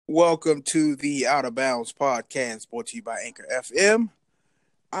Welcome to the Out of Bounds podcast brought to you by Anchor FM.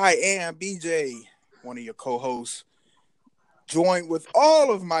 I am BJ, one of your co-hosts, joined with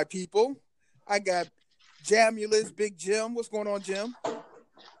all of my people. I got Jamulus, Big Jim. What's going on, Jim?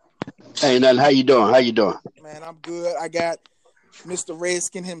 Hey, nothing. How you doing? How you doing? Man, I'm good. I got Mr.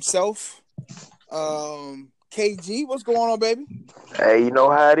 Redskin himself. KG, what's going on, baby? Hey, you know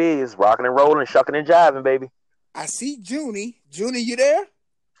how it is. Rocking and rolling, shucking and jiving, baby. I see Junie. Junie, you there?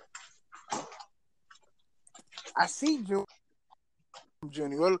 I see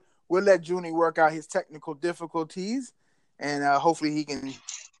Junie. We'll let Junie work out his technical difficulties, and hopefully he can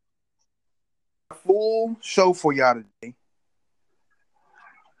full show for y'all today.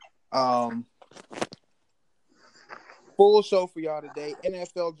 Full show for y'all today.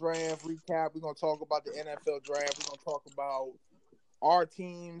 NFL draft recap. We're gonna talk about the NFL draft. We're gonna talk about our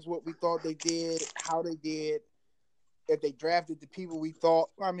teams, what we thought they did, how they did, if they drafted the people we thought.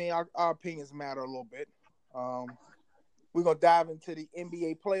 I mean, our opinions matter a little bit. We're going to dive into the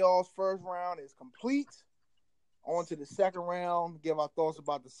NBA playoffs. First round is complete. On to the second round. Give our thoughts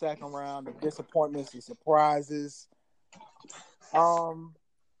about the second round, the disappointments, the surprises.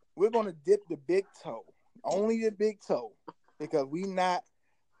 We're going to dip the big toe. Only the big toe. Because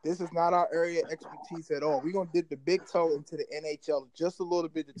this is not our area of expertise at all. We're going to dip the big toe into the NHL just a little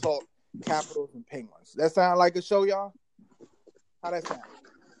bit to talk Capitals and Penguins. That sound like a show, y'all? How that sound?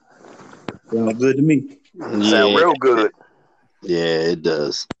 Sound good to me. Sound real good. Yeah, it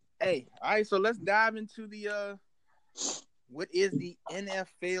does. Hey, all right, so let's dive into the what is the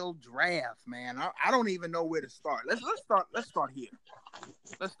NFL draft, man? I don't even know where to start. Let's start here.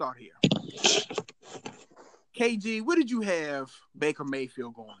 Let's start here. KG, where did you have Baker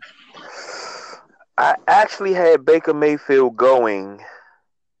Mayfield going? I actually had Baker Mayfield going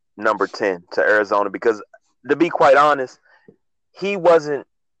number 10 to Arizona because, to be quite honest, he wasn't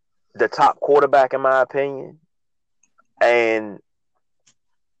the top quarterback in my opinion. And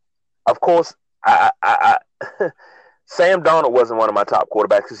of course, I Sam Darnold wasn't one of my top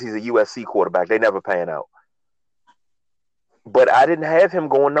quarterbacks because he's a USC quarterback. They never pan out. But I didn't have him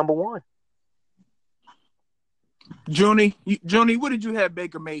going number one. Junie, where did you have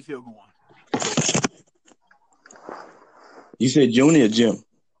Baker Mayfield going? You said Junie or Jim?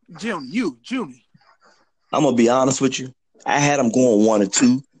 Junie. I'm going to be honest with you. I had him going 1 or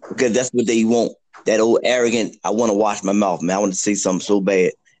 2 because that's what they want. That old arrogant, I want to wash my mouth, man. I want to say something so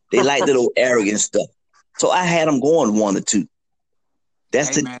bad. They like that old arrogant stuff. So I had them going 1 or 2.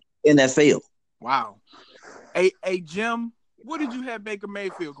 That's the NFL. Wow. Hey, Jim, where did you have Baker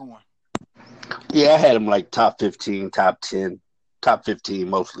Mayfield going? Yeah, I had him like top 15, top 10, top 15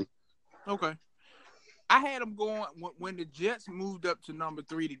 mostly. Okay. I had him going when the Jets moved up to number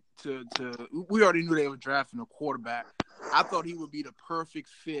 3 to we already knew they were drafting a quarterback. I thought he would be the perfect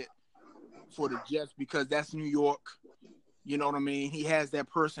fit for the Jets because that's New York. You know what I mean? He has that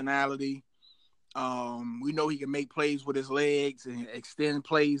personality. We know he can make plays with his legs and extend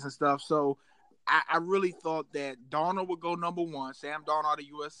plays and stuff. So I really thought that Darnold would go number 1, Sam Darnold out of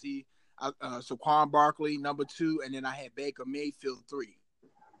USC, Saquon Barkley number 2, and then I had Baker Mayfield 3.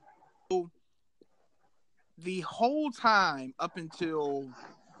 So the whole time up until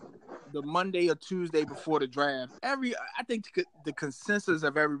the Monday or Tuesday before the draft, I think the consensus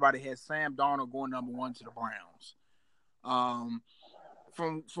of everybody had Sam Darnold going number 1 to the Browns.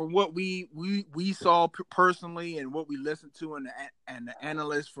 From what we saw personally and what we listened to and the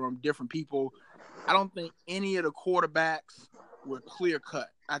analysts from different people, I don't think any of the quarterbacks were clear cut.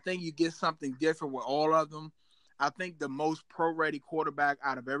 I think you get something different with all of them. I think the most pro-ready quarterback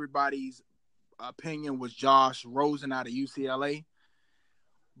out of everybody's opinion was Josh Rosen out of UCLA.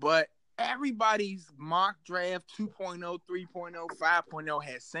 But everybody's mock draft 2.0, 3.0, 5.0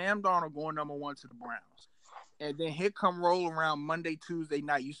 had Sam Darnold going number 1 to the Browns. And then here come roll around Monday, Tuesday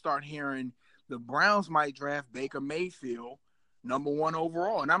night, you start hearing the Browns might draft Baker Mayfield number 1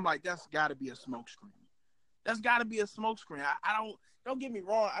 overall. And I'm like, that's got to be a smokescreen. That's got to be a smokescreen. I don't get me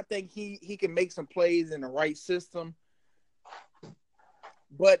wrong. I think he can make some plays in the right system.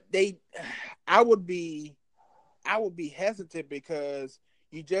 But I would be hesitant because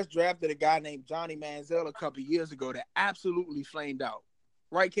you just drafted a guy named Johnny Manziel a couple of years ago that absolutely flamed out.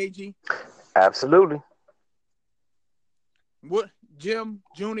 Right, KG? Absolutely. What, Jim,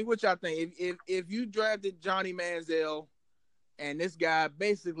 Junie, what y'all think? If you drafted Johnny Manziel and this guy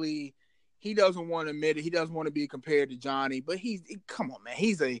basically he doesn't want to admit it, he doesn't want to be compared to Johnny, but come on, man,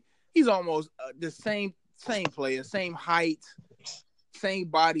 he's almost the same player, same height, same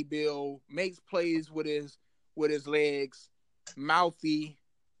body build, makes plays with his legs, mouthy,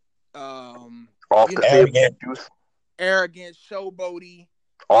 off the field, arrogant, showboaty.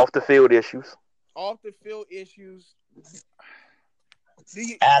 Off the field issues. Off the field issues.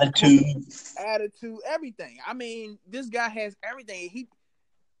 Attitude. Attitude, everything. I mean, this guy has everything. He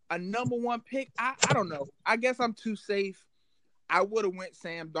a number one pick. I don't know. I guess I'm too safe. I would have went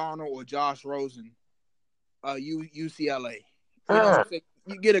Sam Darnold or Josh Rosen, UCLA. You know what I'm saying?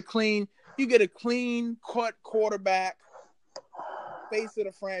 You get a clean cut quarterback, face of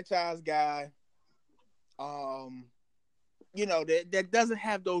the franchise guy. That doesn't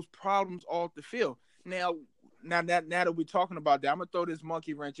have those problems off the field. Now that we're talking about that, I'm gonna throw this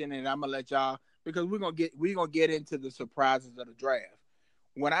monkey wrench in and I'm gonna let y'all, because we're gonna get into the surprises of the draft.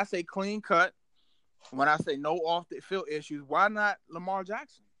 When I say clean cut, when I say no off the field issues, why not Lamar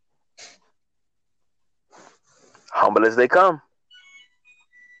Jackson? Humble as they come.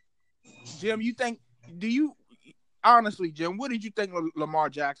 Jim, honestly, Jim, what did you think Lamar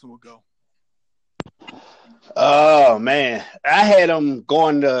Jackson would go? Oh man, I had him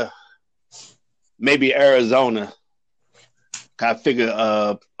going to maybe Arizona. I figured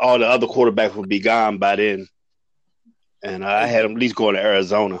all the other quarterbacks would be gone by then, and I had him at least going to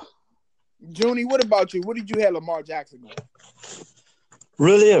Arizona. Junie, what about you? What did you have Lamar Jackson going?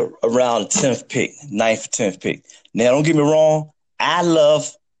 Really around 10th pick, 9th, 10th pick. Now, don't get me wrong. I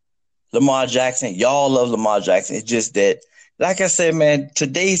love Lamar Jackson. Y'all love Lamar Jackson. It's just that, like I said, man,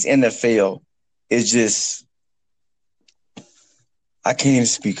 today's NFL is just, I can't even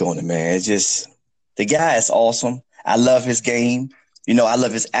speak on it, man. It's just, the guy is awesome. I love his game. I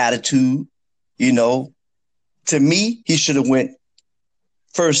love his attitude. To me, he should have went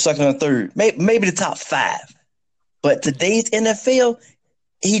first, second, or third, maybe the top 5. But today's NFL,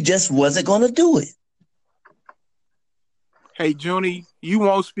 he just wasn't going to do it. Hey, Junie, you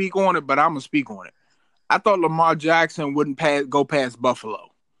won't speak on it, but I'm going to speak on it. I thought Lamar Jackson wouldn't go past Buffalo.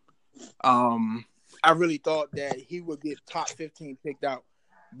 I really thought that he would get top 15 picked out.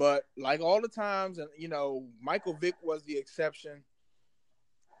 But like all the times, and Michael Vick was the exception.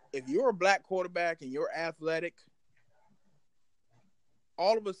 If you're a black quarterback and you're athletic,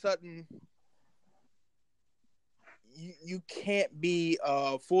 all of a sudden you can't be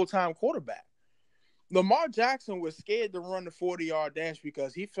a full-time quarterback. Lamar Jackson was scared to run the 40-yard dash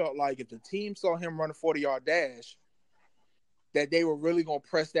because he felt like if the team saw him run a 40-yard dash, that they were really going to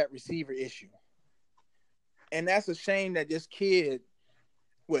press that receiver issue. And that's a shame that this kid,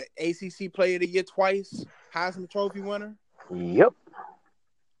 ACC Player of the Year twice, Heisman Trophy winner? Yep.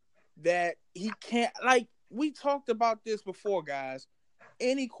 That he can't, we talked about this before, guys.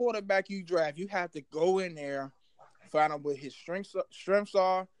 Any quarterback you draft, you have to go in there, find out what his strengths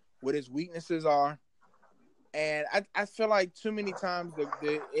are, what his weaknesses are. And I feel like too many times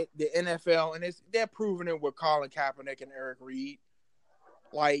the NFL, and they're proving it with Colin Kaepernick and Eric Reed.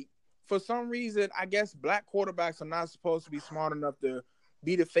 For some reason, I guess black quarterbacks are not supposed to be smart enough to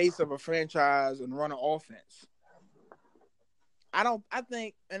be the face of a franchise and run an offense. I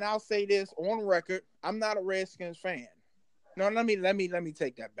think, and I'll say this on record, I'm not a Redskins fan. No, let me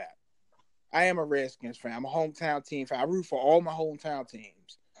take that back. I am a Redskins fan. I'm a hometown team fan. I root for all my hometown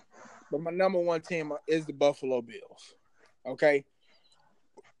teams. But my number one team is the Buffalo Bills. Okay?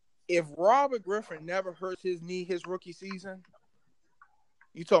 If Robert Griffin never hurts his knee his rookie season,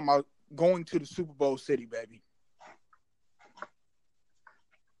 you talking about going to the Super Bowl city, baby.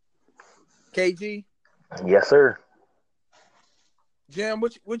 KG? Yes, sir. Jim,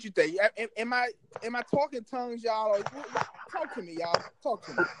 what you think? Am I talking tongues, y'all? Talk to me, y'all. Talk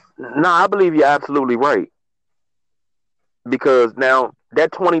to me. No, I believe you're absolutely right. Because now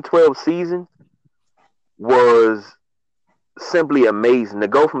that 2012 season was simply amazing. To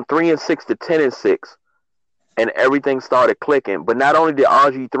go from 3-6 to 10-6, and everything started clicking. But not only did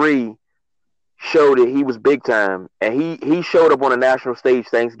RG3 show that he was big time, and he showed up on a national stage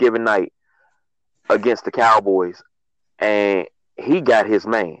Thanksgiving night against the Cowboys, and he got his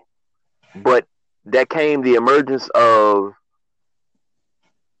man. But that came the emergence of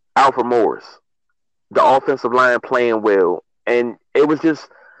Alfred Morris, the offensive line playing well. And it was just,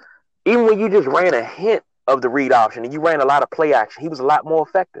 even when you just ran a hint of the read option and you ran a lot of play action, he was a lot more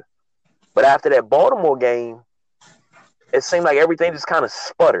effective. But after that Baltimore game, it seemed like everything just kind of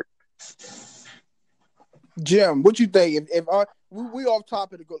sputtered. Jim, what you think? If we off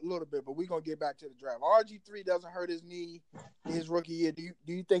topic a little bit, but we're going to get back to the draft. RG3 doesn't hurt his knee in his rookie year. Do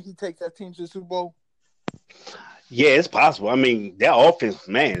you think he takes that team to the Super Bowl? Yeah, it's possible. I mean, that offense,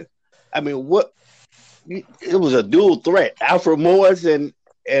 man. I mean, it was a dual threat. Alfred Morris and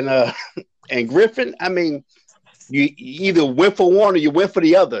Griffin. I mean, you either went for one or you went for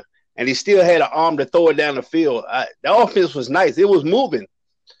the other. And he still had an arm to throw it down the field. The offense was nice. It was moving.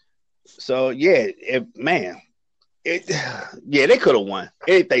 So, yeah, man. Yeah, they could have won.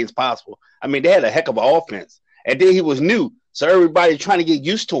 Anything's possible. I mean, they had a heck of an offense, and then he was new, so everybody trying to get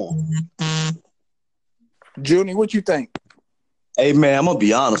used to him. Junie, what you think? Hey, man, I'm going to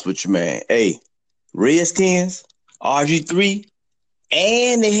be honest with you, man. Hey, Redskins, RG3,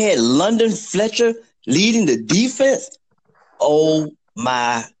 and they had London Fletcher leading the defense. Oh,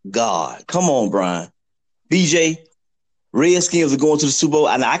 my God. Come on, Brian. BJ, Redskins are going to the Super Bowl.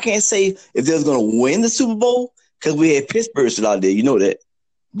 And I can't say if they're going to win the Super Bowl because we had Pittsburgh still out there. You know that.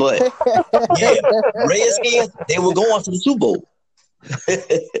 But, yeah, Redskins, they were going to the Super Bowl.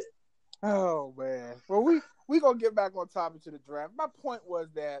 Oh, man. Well, we going to get back on topic to the draft. My point was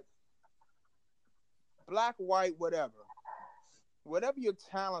that black, white, whatever your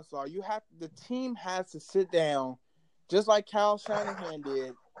talents are, the team has to sit down, just like Kyle Shanahan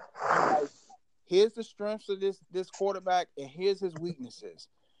did, and like, here's the strengths of this quarterback, and here's his weaknesses.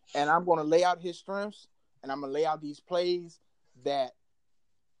 And I'm going to lay out his strengths, and I'm going to lay out these plays that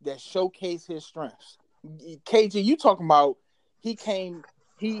showcase his strengths. KG, you talking about he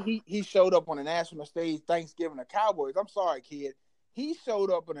showed up on the national stage Thanksgiving the Cowboys. I'm sorry, kid. He showed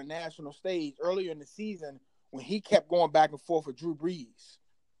up on the national stage earlier in the season when he kept going back and forth with Drew Brees.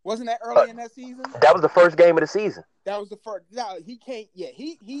 Wasn't that early in that season? That was the first game of the season. That was the first. No, he can't. Yeah,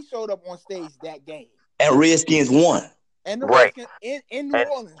 he showed up on stage that game. And Redskins won. And the Redskins in New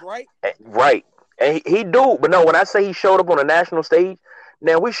Orleans, right? Right. And he do. But no, when I say he showed up on a national stage,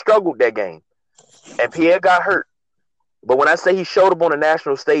 now we struggled that game. And Pierre got hurt. But when I say he showed up on a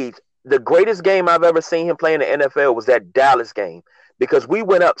national stage, the greatest game I've ever seen him play in the NFL was that Dallas game. Because we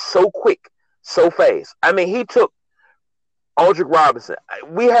went up so quick, so fast. I mean, he took Aldrick Robinson.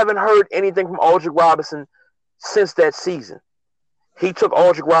 We haven't heard anything from Aldrick Robinson since that season. He took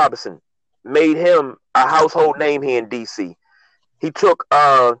Aldrick Robinson, made him a household name here in D.C. He took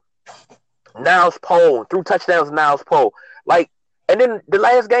Niles Poe, threw touchdowns to Niles Poe. And then the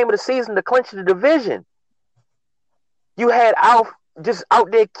last game of the season to clinch the division, you had Alf just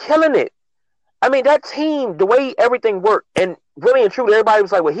out there killing it. I mean, that team, the way everything worked, and really and truly, everybody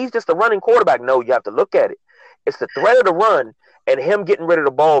was like, well, he's just a running quarterback. No, you have to look at it. It's the threat of the run and him getting rid of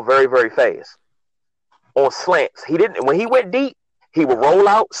the ball very, very fast on slants. When he went deep, he would roll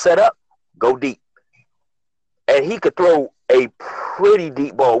out, set up, go deep. And he could throw a pretty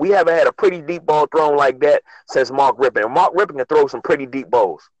deep ball. We haven't had a pretty deep ball thrown like that since Mark Rippon. And Mark Rippon can throw some pretty deep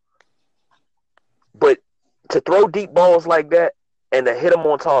balls. But to throw deep balls like that and to hit them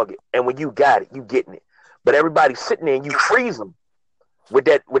on target, and when you got it, you getting it. But everybody's sitting there and you freeze them with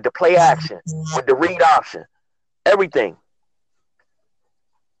the play action, with the read option, everything.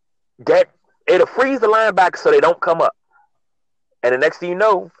 That it'll freeze the linebacker so they don't come up. And the next thing you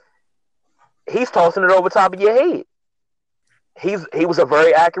know, he's tossing it over top of your head. He was a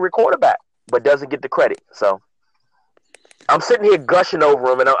very accurate quarterback, but doesn't get the credit. So I'm sitting here gushing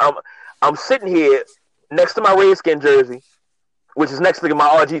over him, and I'm sitting here next to my Redskin jersey, which is next to my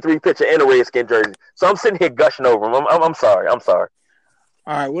RG3 picture in a Redskin jersey. So I'm sitting here gushing over him. I'm sorry. All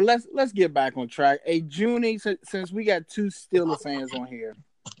right, well let's get back on track. Hey, Junie, since we got two Steelers fans on here,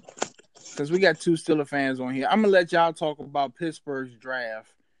 I'm gonna let y'all talk about Pittsburgh's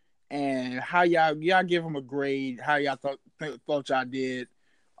draft and how y'all give them a grade. How y'all thought y'all did?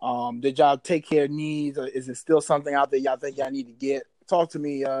 Did y'all take care of needs, or is it still something out there y'all think y'all need to get? Talk to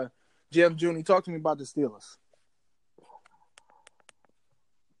me, Jim, Junie. Talk to me about the Steelers.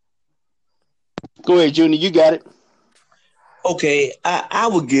 Go ahead, Junie. You got it. Okay, I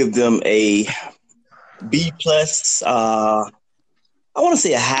would give them a B plus. I want to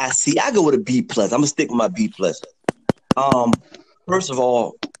say a high C. I go with a B plus. I'm gonna stick with my B plus. First of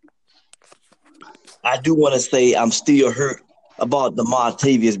all, I do want to say I'm still hurt about the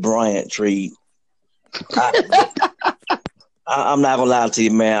Martavis Bryant trade. I'm not gonna lie to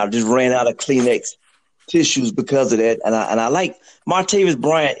you, man. I just ran out of Kleenex tissues because of that, and I like Martavis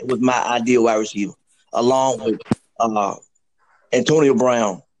Bryant was my ideal wide receiver, along with Antonio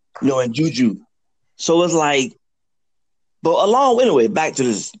Brown, and Juju. So it's like, but anyway, back to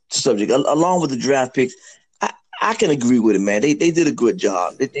this subject. Along with the draft picks, I can agree with it, man. They did a good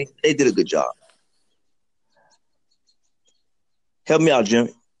job. They did a good job. Help me out,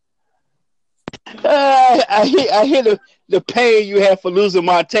 Jimmy. I hear the pain you have for losing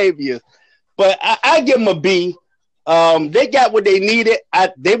Martavius, but I give them a B. They got what they needed.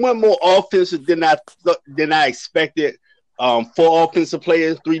 They went more offensive than I expected. 4 offensive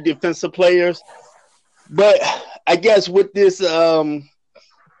players, 3 defensive players. But I guess with this,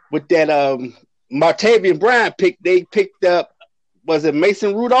 with that Martavius Bryant pick, they picked up, was it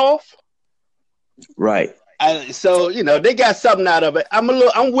Mason Rudolph? Right. So they got something out of it. I'm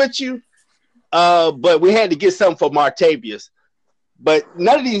with you. but we had to get something for Martavius. But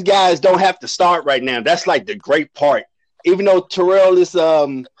none of these guys don't have to start right now. That's like the great part. Even though Terrell is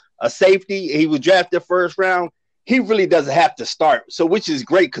a safety, he was drafted first round. He really doesn't have to start. So, which is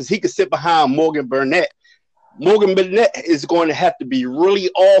great because he can sit behind Morgan Burnett. Morgan Burnett is going to have to be really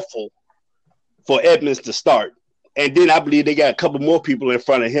awful for Edmonds to start. And then I believe they got a couple more people in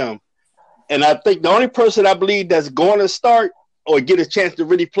front of him. And I think the only person I believe that's going to start or get a chance to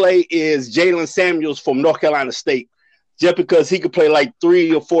really play is Jalen Samuels from North Carolina State, just because he could play like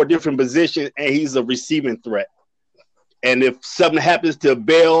 3 or 4 different positions and he's a receiving threat. And if something happens to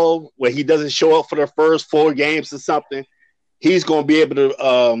Bell where he doesn't show up for the first 4 games or something, he's going to be able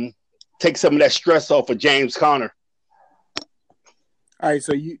to take some of that stress off of James Conner. All right,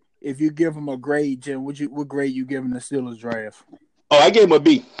 so if you give him a grade, Jim, what grade you giving the Steelers draft? Oh, I gave him a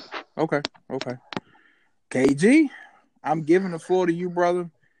B. Okay. KG, I'm giving the floor to you, brother,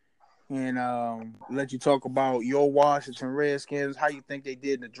 and let you talk about your Washington Redskins, how you think they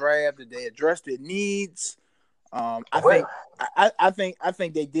did in the draft. Did they address their needs? I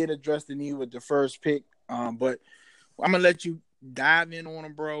think they did address the need with the first pick. But I'm gonna let you dive in on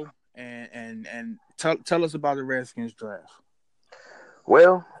them, bro, and tell us about the Redskins draft.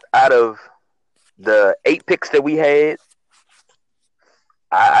 Well, out of the 8 picks that we had,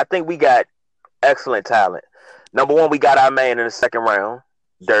 I think we got excellent talent. Number one, we got our man in the second round,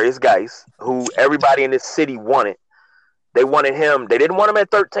 Darius Geis, who everybody in this city wanted. They wanted him. They didn't want him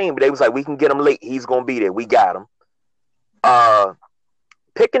at 13, but they was like, we can get him late. He's going to be there. We got him.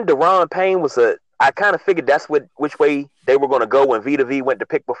 Picking Deron Payne I kind of figured that's which way they were going to go when Vita V went to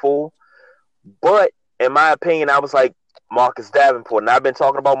pick before. But in my opinion, I was like, Marcus Davenport. And I've been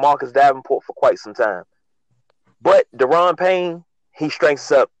talking about Marcus Davenport for quite some time. But Deron Payne, he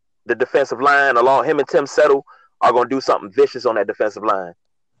strengthens up the defensive line. Along him and Tim Settle are going to do something vicious on that defensive line.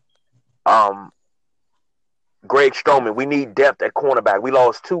 Greg Stroman, we need depth at cornerback. We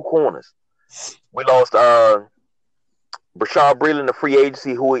lost 2 corners. We lost Brashad Breeland, the free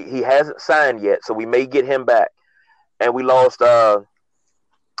agency, who he hasn't signed yet, so we may get him back. And we lost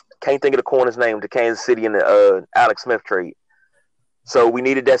can't think of the corner's name, to Kansas City in the Alex Smith trade. So we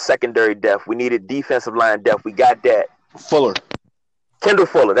needed that secondary depth. We needed defensive line depth. We got that. Fuller. Kendall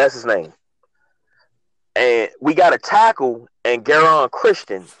Fuller, that's his name. And we got a tackle and Garon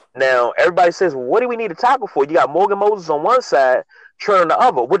Christian. Now, everybody says, well, what do we need a tackle for? You got Morgan Moses on one side, Trent on the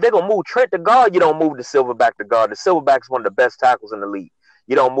other. Well, they're going to move Trent to guard. You don't move the Silverback to guard. The Silverback is one of the best tackles in the league.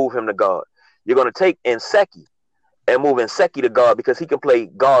 You don't move him to guard. You're going to take Nseki and move Nseki to guard because he can play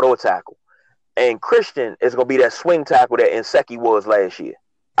guard or tackle. And Christian is going to be that swing tackle that Nseki was last year.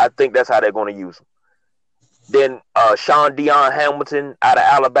 I think that's how they're going to use him. Then Sean Dion Hamilton out of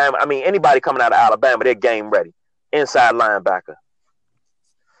Alabama. I mean, anybody coming out of Alabama, they're game ready. Inside linebacker.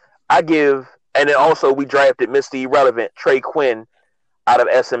 And then also we drafted Mr. Irrelevant, Trey Quinn out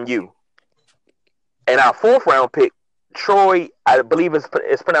of SMU. And our 4th round pick, Troy, I believe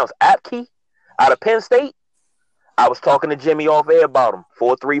it's pronounced Apke, out of Penn State. I was talking to Jimmy off air about him.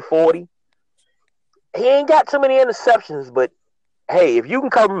 4.3 40. He ain't got too many interceptions, but hey, if you can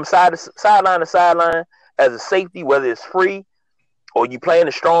cover him sideline to sideline as a safety, whether it's free or you playing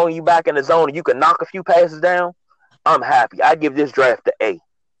it strong, you back in the zone, and you can knock a few passes down, I'm happy. I give this draft the A.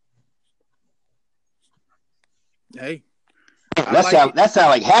 Hey, that sound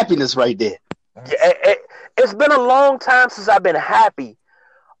like happiness right there. Yeah, it's been a long time since I've been happy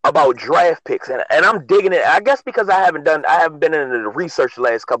about draft picks, and I'm digging it. I guess because I haven't been into the research the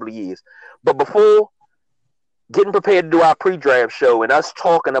last couple of years. But before getting prepared to do our pre-draft show and us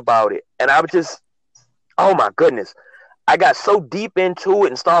talking about it, and I was just, oh my goodness, I got so deep into it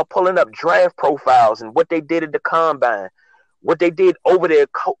and started pulling up draft profiles and what they did at the combine, what they did over the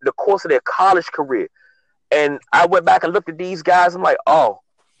course of their college career. And I went back and looked at these guys. I'm like, oh,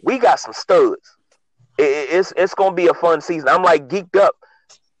 we got some studs. It's gonna be a fun season. I'm like geeked up,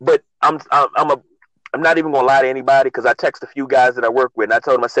 but I'm not even gonna lie to anybody because I text a few guys that I work with and I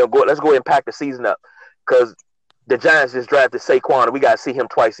told them, I said, let's go ahead and pack the season up because the Giants just drafted Saquon and we gotta see him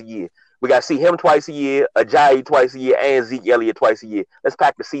twice a year. We gotta see him twice a year, Ajayi twice a year, and Zeke Elliott twice a year. Let's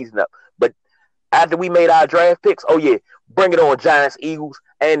pack the season up. But after we made our draft picks, oh yeah, bring it on, Giants, Eagles,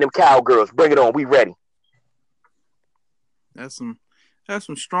 and them Cowgirls. Bring it on. We ready. That's some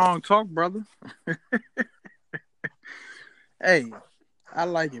strong talk, brother. Hey, I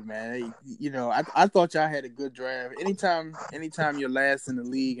like it, man. Hey, I thought y'all had a good draft. Anytime you're last in the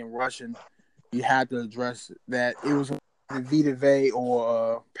league in rushing, you have to address that. It was Vita Vea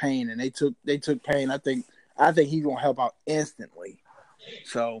or Payne, and they took Payne. I think he's gonna help out instantly.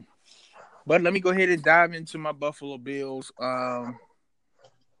 So, but let me go ahead and dive into my Buffalo Bills.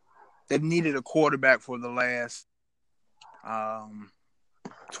 they've needed a quarterback for the last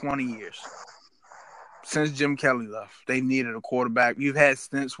 20 years. Since Jim Kelly left, they needed a quarterback. You've had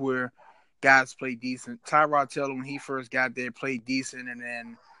stints where guys played decent. Tyrod Taylor, when he first got there, played decent, and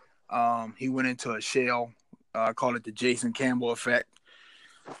then he went into a shell. I call it the Jason Campbell effect.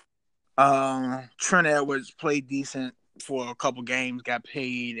 Trent Edwards played decent for a couple games, got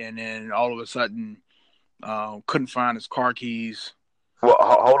paid, and then all of a sudden couldn't find his car keys. Well,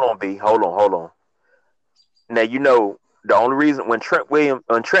 hold on, B. Hold on. Now, you know, the only reason when Trent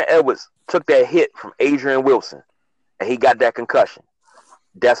Edwards took that hit from Adrian Wilson and he got that concussion,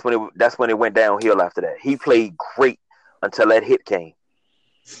 that's when it went downhill after that. He played great until that hit came.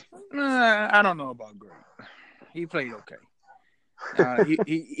 I don't know about great. He played okay.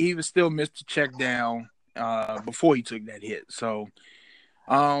 He was still missed the check down before he took that hit. So,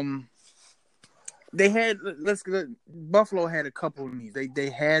 Buffalo had a couple of needs. They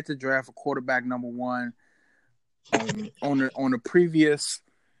had to draft a quarterback number one. On the previous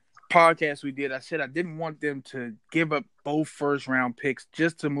podcast we did, I said I didn't want them to give up both first round picks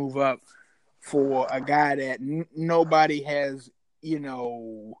just to move up for a guy that nobody has, you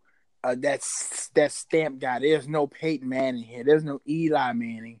know, that stamp guy. There's no Peyton Manning here. There's no Eli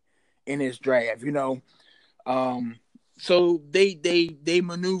Manning in this draft, you know. So they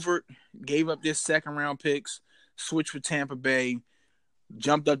maneuvered, gave up their second round picks, switched for Tampa Bay,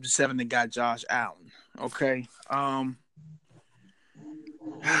 jumped up to 7 and got Josh Allen. Okay.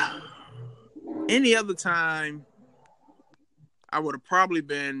 Any other time, I would have probably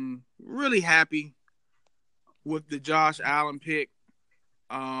been really happy with the Josh Allen pick.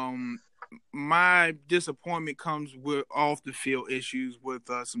 My disappointment comes with off the field issues with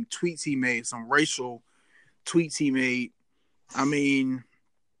some tweets he made, some racial tweets he made. I mean,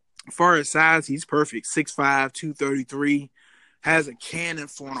 as far as size, he's perfect. 6'5", 233, has a cannon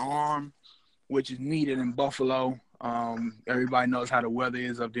for an arm, which is needed in Buffalo. Everybody knows how the weather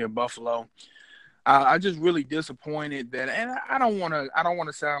is up there in Buffalo. I'm just really disappointed that, and I don't want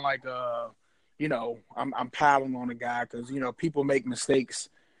to sound like you know, I'm piling on the guy because, you know, people make mistakes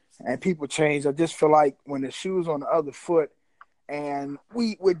and people change. I just feel like when the shoe's on the other foot, and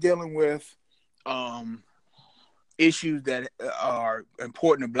we're dealing with issues that are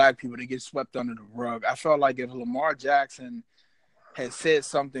important to Black people, that get swept under the rug. I felt like if Lamar Jackson had said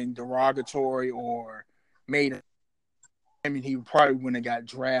something derogatory or made, I mean, he probably wouldn't have got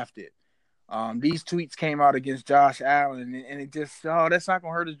drafted. These tweets came out against Josh Allen, and it just, that's not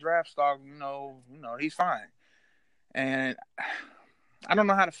gonna hurt his draft stock. You know, he's fine. And I don't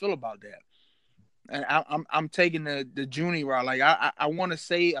know how to feel about that. And I'm taking the Junie route. Like I want to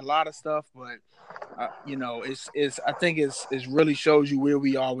say a lot of stuff, but you know, I think it's really shows you where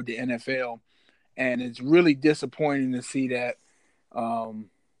we are with the NFL, and it's really disappointing to see that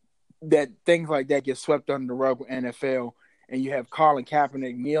that things like that get swept under the rug with NFL, and you have Colin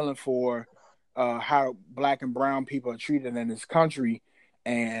Kaepernick kneeling for how Black and brown people are treated in this country,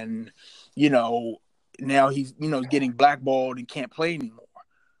 and you know, now he's, you know, getting blackballed and can't play anymore.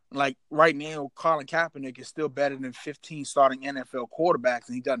 Like right now, Colin Kaepernick is still better than 15 starting NFL quarterbacks,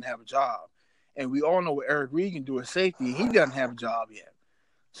 and he doesn't have a job. And we all know what Eric Regan do at safety. He doesn't have a job yet.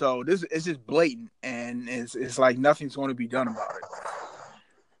 So this is just blatant, and it's like nothing's going to be done about it.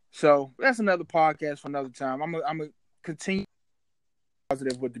 So that's another podcast for another time. I'm gonna continue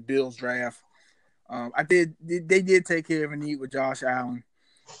positive with the Bills draft. They did take care of a need with Josh Allen.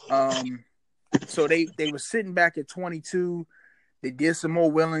 So they were sitting back at 22. They did some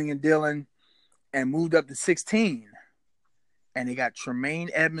more willing and dealing and moved up to 16. And they got Tremaine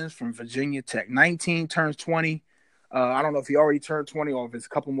Edmonds from Virginia Tech. 19, turns 20. I don't know if he already turned 20 or if it's a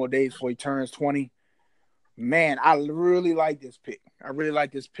couple more days before he turns 20. Man, I really like this pick.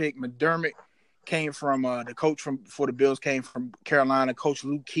 McDermott came from the coach for the Bills came from Carolina, Coach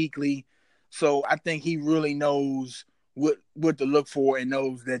Luke Kuechly. So I think he really knows what to look for and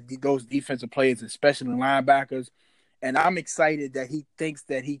knows that those defensive players, especially linebackers. And I'm excited that he thinks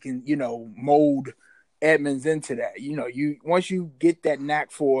that he can, you know, mold Edmonds into that. You know, once you get that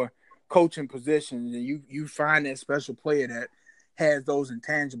knack for coaching positions and you find that special player that has those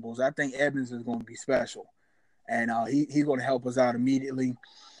intangibles, I think Edmonds is going to be special. And he's going to help us out immediately.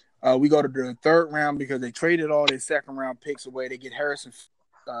 We go to the third round because they traded all their second round picks away. They get Harrison,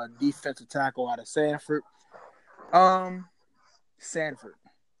 defensive tackle out of Sanford.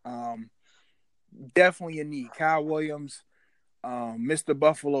 Definitely a need. Kyle Williams, Mr.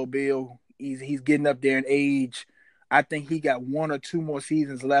 Buffalo Bill, he's getting up there in age. I think he got 1 or 2 more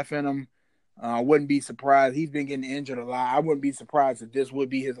seasons left in him. I wouldn't be surprised. He's been getting injured a lot. I wouldn't be surprised if this would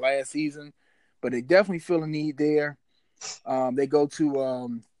be his last season. But they definitely feel a need there. They go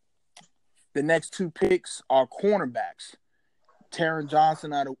to The next two picks are cornerbacks. Taron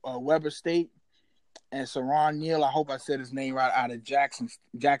Johnson out of Weber State and Saron Neal, I hope I said his name right, out of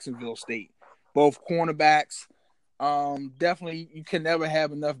Jacksonville State. Both cornerbacks. Definitely, you can never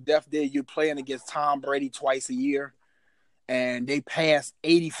have enough depth there. You're playing against Tom Brady twice a year, and they pass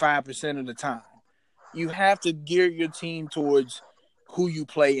 85% of the time. You have to gear your team towards who you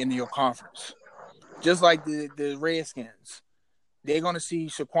play in your conference. Just like the Redskins. They're going to see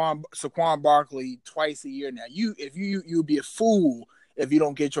Saquon Barkley twice a year now. You'll be a fool if you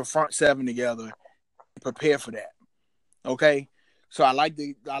don't get your front seven together and prepare for that. Okay? So I like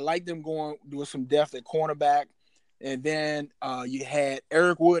them going with some depth at cornerback. And then you had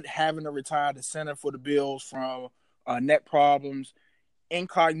Eric Wood having to retire, the center for the Bills, from neck problems.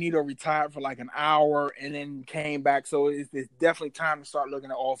 Incognito retired for like an hour and then came back. So it's definitely time to start looking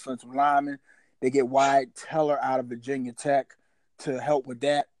at offensive linemen. They get Wyatt Teller out of Virginia Tech to help with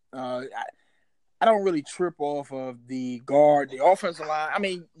that. I don't really trip off of the guard, the offensive line. I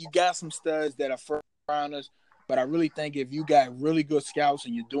mean, you got some studs that are first rounders, but I really think if you got really good scouts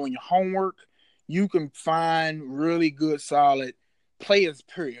and you're doing your homework, you can find really good, solid players,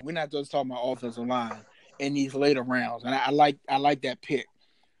 period. We're not just talking about offensive line in these later rounds. And I like that pick.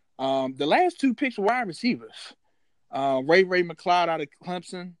 The last two picks were wide receivers. Ray McLeod out of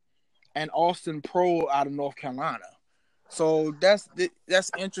Clemson and Austin Proehl out of North Carolina. So that's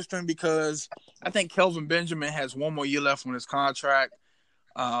interesting because I think Kelvin Benjamin has one more year left on his contract.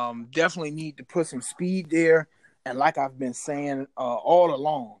 Definitely need to put some speed there. And like I've been saying all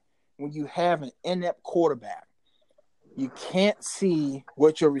along, when you have an inept quarterback, you can't see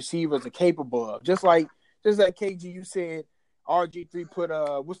what your receivers are capable of. Just like KG, you said RG3 put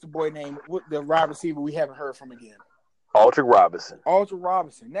what's the boy name? What the wide receiver we haven't heard from again? Aldrick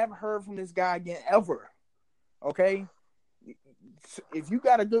Robinson. Never heard from this guy again ever. Okay? If you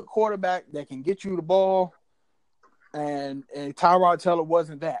got a good quarterback that can get you the ball, and Tyrod Taylor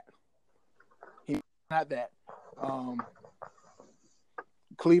wasn't that. He was not that.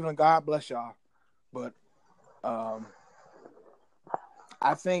 Cleveland, God bless y'all. But I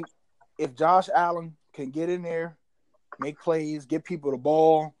think if Josh Allen can get in there, make plays, get people the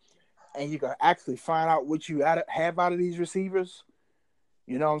ball, and you can actually find out what you have out of these receivers,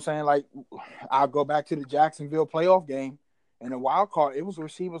 you know what I'm saying? Like, I'll go back to the Jacksonville playoff game. And the wild card, it was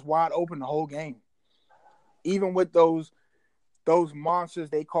receivers wide open the whole game. Even with those monsters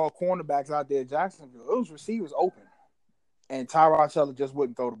they call cornerbacks out there in Jacksonville, it was receivers open. And Tyrod Taylor just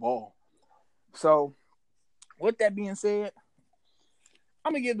wouldn't throw the ball. So, with that being said,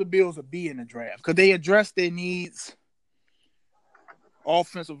 I'm going to give the Bills a B in the draft because they addressed their needs.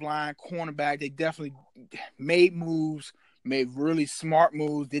 Offensive line, cornerback, they definitely made moves, made really smart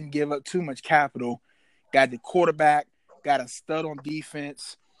moves, didn't give up too much capital. Got the quarterback, got a stud on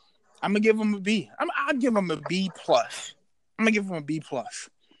defense. I'm going to give them a B. I'll give them a B+. I'm going to give them a B+.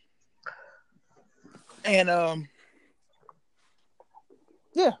 And,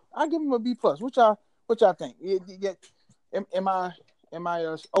 yeah, I'll give them a B+. What y'all think? Am I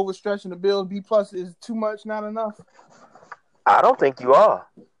overstretching the Bills? B+ is too much, not enough? I don't think you are.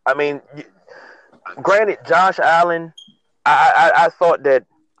 I mean, granted, Josh Allen, I thought that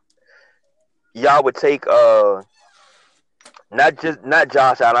y'all would take not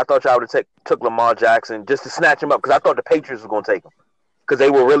Josh Allen. I thought y'all would have took Lamar Jackson just to snatch him up because I thought the Patriots were going to take him because they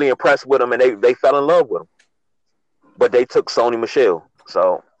were really impressed with him and they fell in love with him. But they took Sony Michel.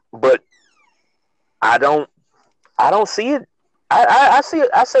 So, but I don't see it. I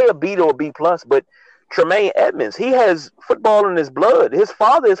say a B to a B+, but Tremaine Edmonds, he has football in his blood. His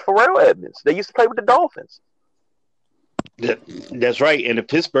father is Pharrell Edmonds. They used to play with the Dolphins. That's right. And the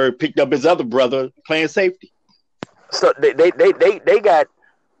Pittsburgh picked up his other brother playing safety. So they got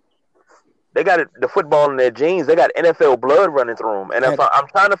the football in their genes. They got NFL blood running through them. And I'm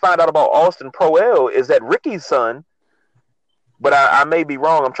trying to find out about Austin Proehl. Is that Ricky's son? But I may be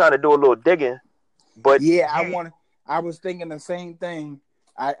wrong. I'm trying to do a little digging. But yeah, I was thinking the same thing.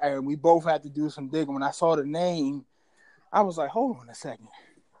 We both had to do some digging. When I saw the name, I was like, hold on a second.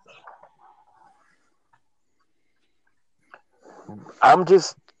 I'm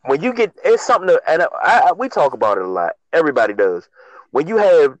just, when you get, it's something to, and we talk about it a lot. Everybody does. When you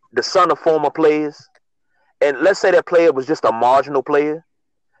have the son of former players, and let's say that player was just a marginal player,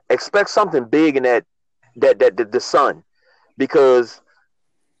 expect something big in that the son, because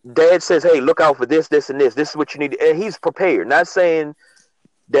dad says, hey, look out for this, this, and this. This is what you need. And he's prepared. Not saying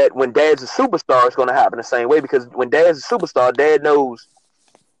that when dad's a superstar, it's going to happen the same way, because when dad's a superstar, dad knows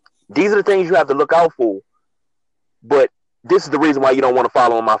these are the things you have to look out for. But this is the reason why you don't want to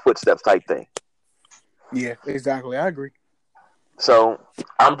follow in my footsteps type thing. Yeah, exactly. I agree. So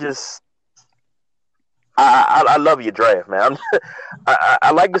I'm just, I love your draft, man.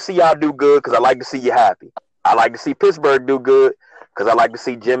 I like to see y'all do good because I like to see you happy. I like to see Pittsburgh do good because I like to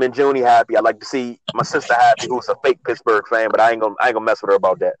see Jim and Junie happy. I like to see my sister happy, who's a fake Pittsburgh fan, but I ain't gonna mess with her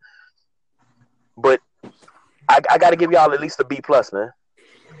about that. But I got to give y'all at least a B plus, man.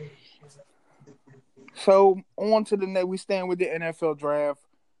 So on to the next. We stand with the NFL draft.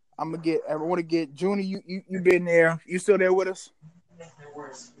 I want to get Junie. You been there? You still there with us?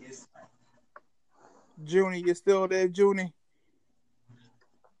 Junie, you still there, Junie?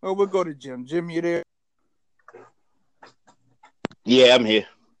 Oh, we'll go to Jim. Jim, you there? Yeah, I'm here.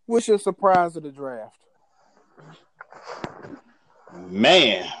 What's your surprise of the draft?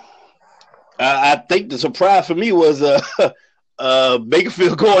 Man, I think the surprise for me was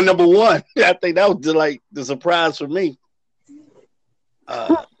Bakerfield going number 1. I think that was the surprise for me.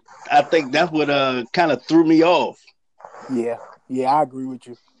 I think that's what kind of threw me off. Yeah, I agree with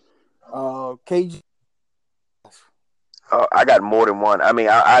you. KG. I got more than one. I mean,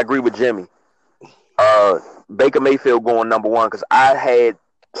 I agree with Jimmy. Baker Mayfield going number 1 because I had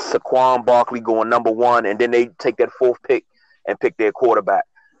Saquon Barkley going number 1, and then they take that 4th pick and pick their quarterback.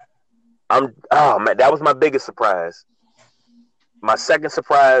 Man, that was my biggest surprise. My second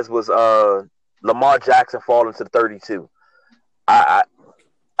surprise was Lamar Jackson falling to 32. I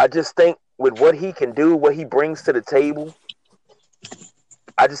just think with what he can do, what he brings to the table,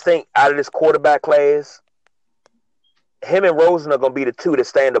 I just think out of this quarterback class, him and Rosen are going to be the two that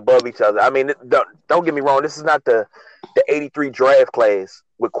stand above each other. I mean, don't get me wrong. This is not the 83 draft class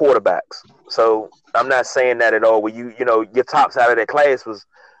with quarterbacks. So I'm not saying that at all. Where your tops out of that class was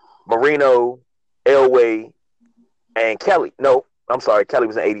Marino, Elway, and Kelly. No, I'm sorry. Kelly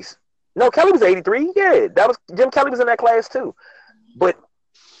was in 80s. No, Kelly was 83. Yeah, Jim Kelly was in that class too. But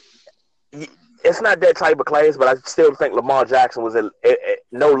it's not that type of class. But I still think Lamar Jackson was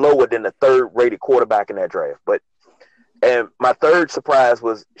no lower than the 3rd rated quarterback in that draft. And my third surprise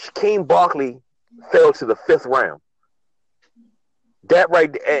was Shaquem Barkley fell to the 5th round. That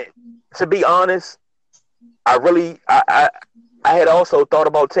right there, to be honest, I had also thought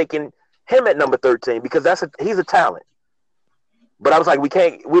about taking him at number 13 because he's a talent. But I was like, we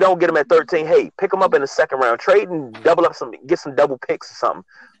don't get him at 13. Hey, pick him up in the 2nd round, trade and double up get some double picks or something.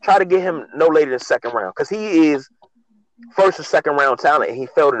 Try to get him no later than 2nd round because he is 1st or 2nd round talent, and he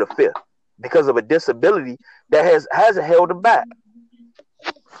fell to the 5th. Because of a disability that hasn't held him back.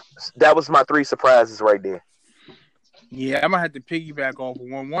 That was my 3 surprises right there. Yeah, I'm gonna have to piggyback off of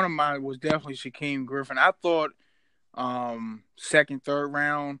one. One of mine was definitely Shaquem Griffin. I thought 2nd, 3rd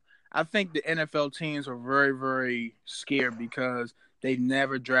round. I think the NFL teams are very, very scared because they've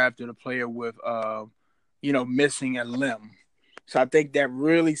never drafted a player with missing a limb. So I think that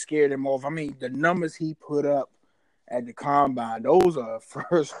really scared him off. I mean, the numbers he put up at the combine, those are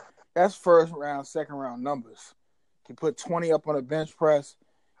That's 1st round, 2nd round numbers. He put 20 up on a bench press.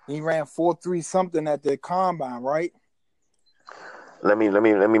 He ran 4.3 something at the combine, right? Let me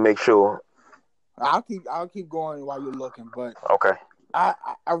make sure. I'll keep going while you're looking, but okay. I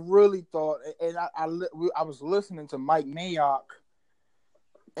really thought, and I was listening to Mike Mayock,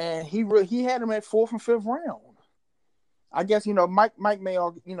 and he had him at 4th and 5th round. I guess Mike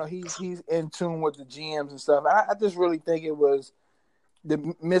Mayock, he's in tune with the GMs and stuff. I just really think it was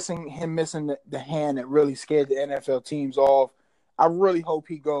missing the hand that really scared the NFL teams off. I really hope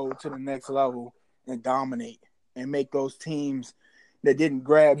he go to the next level and dominate and make those teams that didn't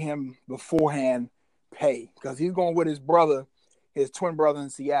grab him beforehand pay because he's going with his twin brother in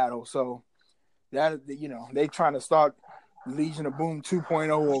Seattle. So that they trying to start Legion of Boom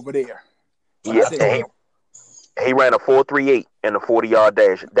 2.0 over there. But yeah, he ran a 4.38 in the 40-yard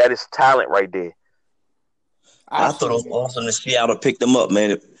dash. That is talent right there. I thought it was awesome that Seattle picked him up,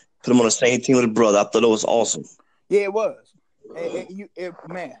 man. Put him on the same team with his brother. I thought it was awesome. Yeah, it was.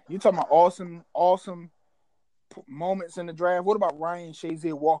 Man, you talking about awesome moments in the draft. What about Ryan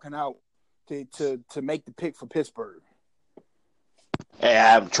Shazier walking out to make the pick for Pittsburgh? Hey,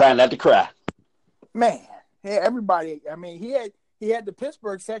 I'm trying not to cry. Man, everybody. I mean, he had the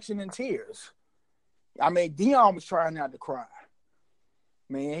Pittsburgh section in tears. I mean, Dion was trying not to cry.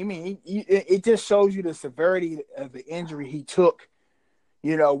 Man, I mean, it just shows you the severity of the injury he took.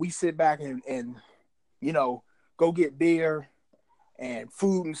 We sit back and go get beer and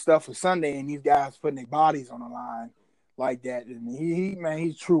food and stuff for Sunday, and these guys putting their bodies on the line like that. And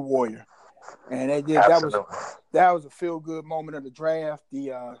he's a true warrior. And that was a feel good moment of the draft.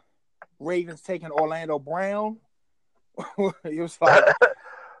 The Ravens taking Orlando Brown. It was like,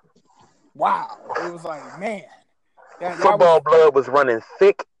 wow. It was like, man. Football blood was running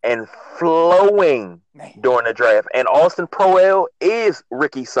thick and flowing during the draft. And Austin Proel is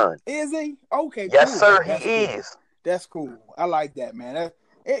Ricky's son. Is he? Okay, yes, cool. sir, That's he cool. is. That's cool. I like that, man.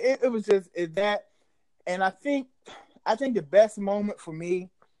 It was just that, and I think the best moment for me,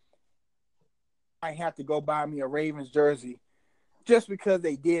 I have to go buy me a Ravens jersey, just because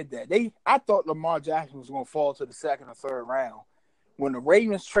they did that. I thought Lamar Jackson was going to fall to the second or third round. When the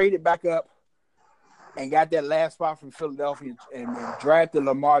Ravens traded back up and got that last spot from Philadelphia and drafted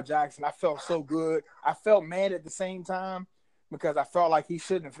Lamar Jackson, I felt so good. I felt mad at the same time because I felt like he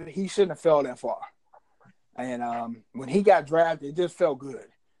shouldn't have fell that far. And when he got drafted, it just felt good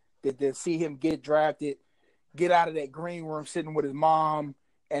to see him get drafted, get out of that green room, sitting with his mom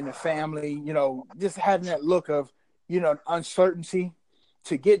and the family, just having that look of, uncertainty,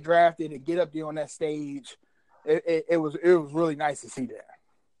 to get drafted and get up there on that stage. It was really nice to see that.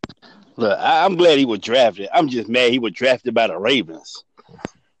 Look, I'm glad he was drafted. I'm just mad he was drafted by the Ravens.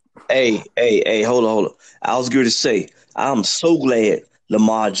 Hey, hold on. I was going to say, I'm so glad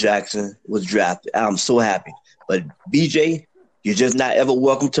Lamar Jackson was drafted. I'm so happy. But BJ, you're just not ever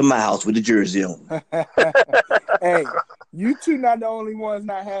welcome to my house with the jersey on. Hey, you two not the only ones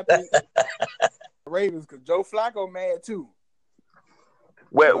not happy. Ravens, because Joe Flacco mad too.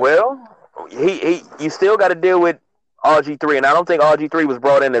 Well, you still got to deal with RG3, and I don't think RG3 was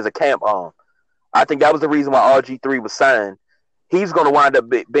brought in as a camp arm. I think that was the reason why RG3 was signed. He's going to wind up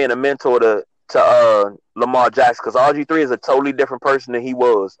being a mentor to Lamar Jackson, because RG3 is a totally different person than he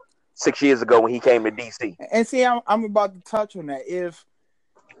was 6 years ago when he came to DC. And see, I'm about to touch on that.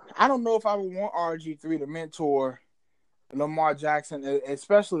 I don't know if I would want RG3 to mentor Lamar Jackson,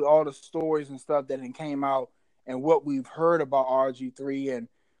 especially all the stories and stuff that came out and what we've heard about RG3 and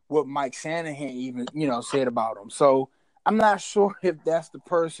what Mike Shanahan even, said about him. So I'm not sure if that's the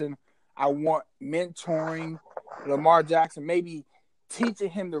person I want mentoring Lamar Jackson, maybe teaching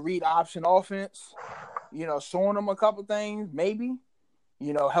him to read option offense, showing him a couple things, maybe,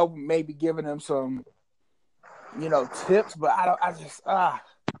 help maybe giving him some, tips, but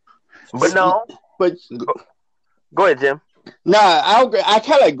But no. But go ahead, Jim. Nah, I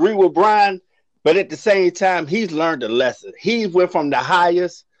kind of agree with Brian, but at the same time, he's learned a lesson. He went from the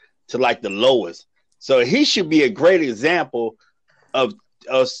highest to like the lowest. So he should be a great example of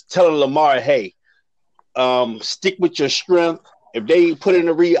telling Lamar, hey, stick with your strength. If they put in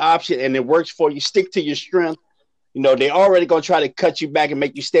a read option and it works for you, stick to your strength. They already going to try to cut you back and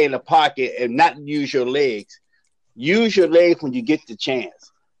make you stay in the pocket and not use your legs. Use your legs when you get the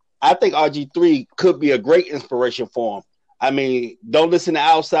chance. I think RG3 could be a great inspiration for him. I mean, don't listen to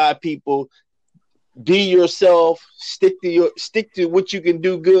outside people. Be yourself. Stick to what you can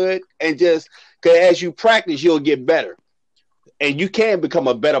do good, and just because as you practice, you'll get better, and you can become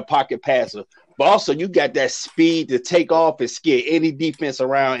a better pocket passer. But also, you got that speed to take off and scare any defense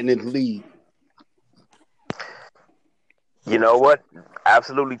around in the league. You know what?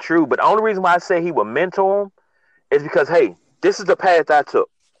 Absolutely true. But the only reason why I say he would mentor him is because, hey, this is the path I took.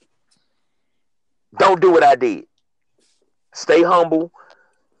 Don't do what I did. Stay humble.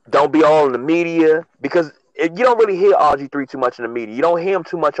 Don't be all in the media, because you don't really hear RG3 too much in the media. You don't hear him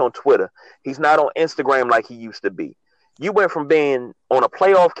too much on Twitter. He's not on Instagram like he used to be. You went from being on a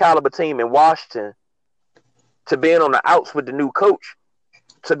playoff caliber team in Washington to being on the outs with the new coach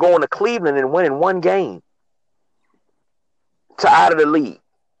to going to Cleveland and winning one game to out of the league.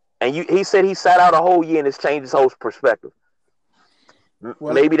 And he said he sat out a whole year and it's changed his whole perspective.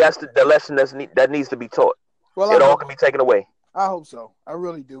 Well, maybe that's the lesson that needs to be taught. Well, it all can be taken away. I hope so. I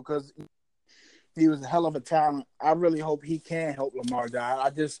really do, because he was a hell of a talent. I really hope he can help Lamar die. I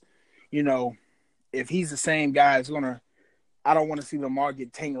just, if he's the same guy, I don't want to see Lamar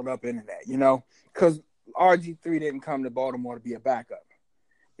get tangled up into that, because RG3 didn't come to Baltimore to be a backup.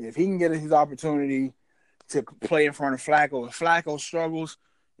 If he can get his opportunity to play in front of Flacco, if Flacco struggles,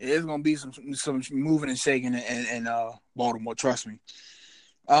 there's going to be some moving and shaking in Baltimore. Trust me.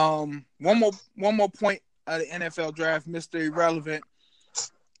 One more point of the NFL draft, Mr. Irrelevant.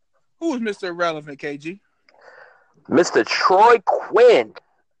 Who was Mr. Irrelevant, KG? Mr. Troy Quinn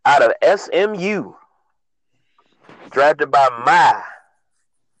out of SMU, drafted by my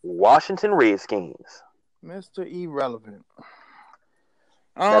Washington Redskins. Mr. Irrelevant.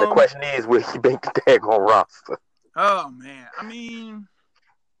 Now the question is, will he make the daggone roster? Oh man, I mean,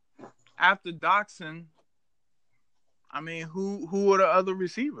 after Doxson, who are the other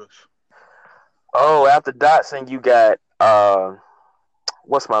receivers? Oh, after Dotson, you got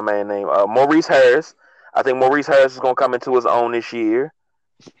what's my man's name? Maurice Harris. I think Maurice Harris is gonna come into his own this year.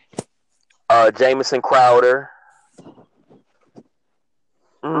 Jamison Crowder.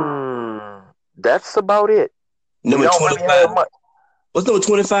 That's about it. Number 25. What's number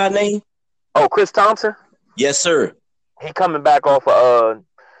 25 name? Oh, Chris Thompson. Yes, sir. He coming back off a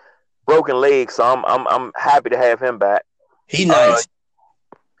broken leg, so I'm happy to have him back. He nice.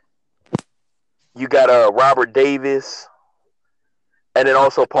 You got Robert Davis, and then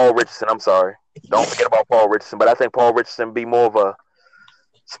also Paul Richardson. I'm sorry, don't forget about Paul Richardson, but I think Paul Richardson be more of a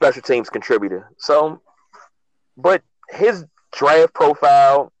special teams contributor. So, but his draft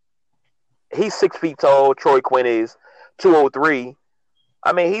profile, he's 6 feet tall. Troy Quinn is 203.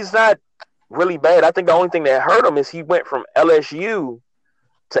 I mean, he's not really bad. I think the only thing that hurt him is he went from LSU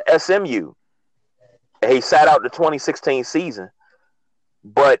to SMU. And he sat out the 2016 season.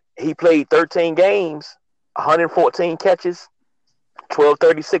 But he played 13 games, 114 catches,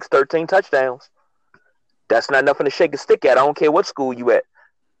 1236, 13 touchdowns. That's not nothing to shake a stick at. I don't care what school you at.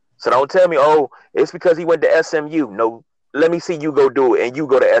 So don't tell me, oh, it's because he went to SMU. No, let me see you go do it, and you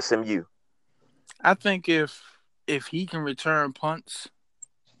go to SMU. I think if he can return punts,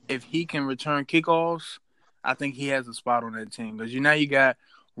 if he can return kickoffs, I think he has a spot on that team. Because you got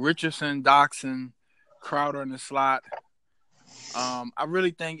Richardson, Doxson, Crowder in the slot. I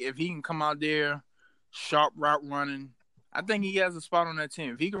really think if he can come out there, sharp route running, I think he has a spot on that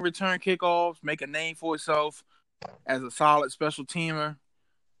team. If he can return kickoffs, make a name for himself as a solid special teamer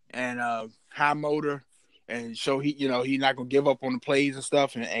and high motor, and show he's not gonna give up on the plays and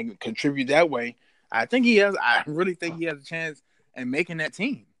stuff and contribute that way, I really think he has a chance at making that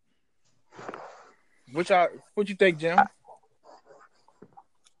team. What you think, Jim?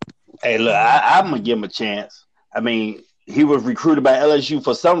 Hey, look, I'm gonna give him a chance. I mean, he was recruited by LSU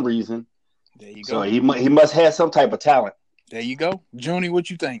for some reason. There you So go. he must have some type of talent. There you go. Junie, what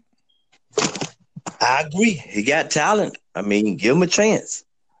you think? I agree. He got talent. I mean, give him a chance.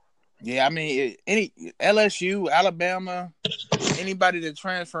 Yeah, I mean, any LSU, Alabama, anybody that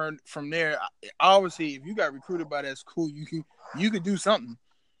transferred from there, obviously, if you got recruited by that school, you could do something.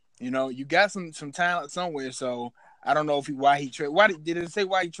 You got some talent somewhere. So I don't know why did it say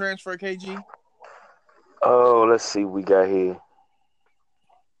why he transferred, KG? Oh, let's see what we got here.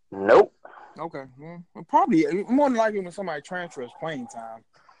 Nope. Okay. Well, probably more than likely when somebody transfers playing time.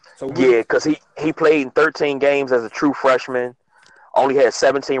 So yeah, because he played in 13 games as a true freshman, only had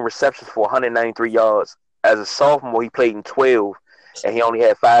 17 receptions for 193 yards. As a sophomore, he played in 12, and he only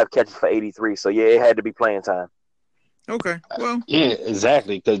had 5 catches for 83. So, yeah, it had to be playing time. Okay, well. Yeah,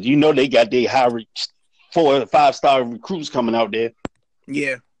 exactly, because they got their high 4 or 5-star recruits coming out there.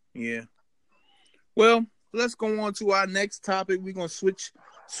 Yeah. Well, let's go on to our next topic. We're going to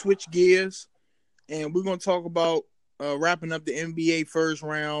switch gears, and we're going to talk about wrapping up the NBA first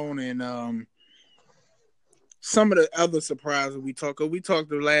round and some of the other surprises we talked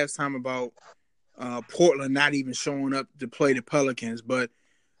the last time about Portland not even showing up to play the Pelicans. But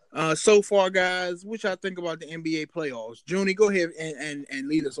so far, guys, what y'all think about the NBA playoffs? Junie, go ahead and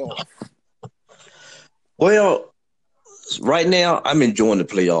lead us off. Well, right now, I'm enjoying the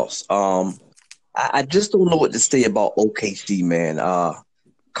playoffs. I just don't know what to say about OKC, man.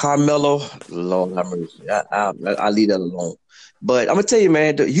 Carmelo, Lord have mercy. I leave that alone. But I'm going to tell you,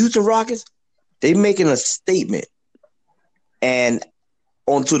 man, the Houston Rockets, they making a statement. And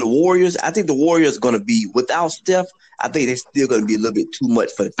onto the Warriors, I think the Warriors are going to be, without Steph, I think they're still going to be a little bit too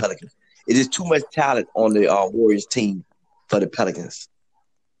much for the Pelicans. It is too much talent on the Warriors team for the Pelicans.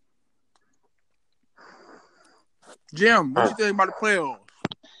 Jim, what you think about the playoffs?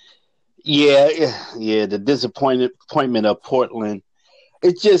 Yeah, the disappointment of Portland.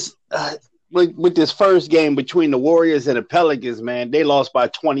 It's just with this first game between the Warriors and the Pelicans, man, they lost by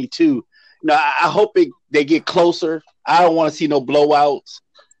 22. I hope they get closer. I don't want to see no blowouts.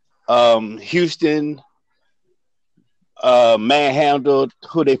 Houston manhandled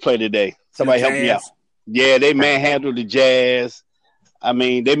who they play today. Somebody help me out. Yeah, they manhandled the Jazz. I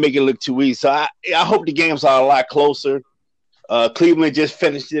mean, they make it look too easy. So I hope the games are a lot closer. Cleveland just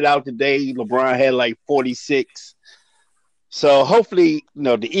finished it out today. LeBron had like 46. So hopefully,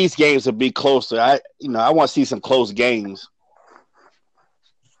 the East games will be closer. I want to see some close games.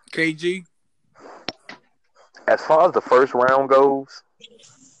 KG? As far as the first round goes,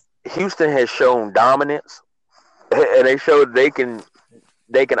 Houston has shown dominance, and they showed they can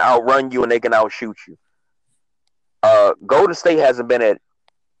outrun you and they can outshoot you. Golden State hasn't been at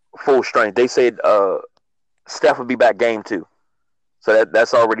full strength. They said Steph will be back game 2, so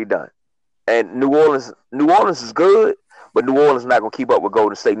that's already done. And New Orleans is good, but New Orleans is not going to keep up with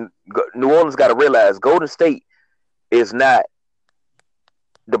Golden State. New Orleans got to realize Golden State is not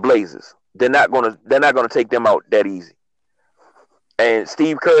the Blazers. They're not going to take them out that easy. And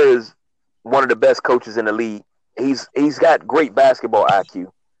Steve Kerr is one of the best coaches in the league. He's got great basketball IQ.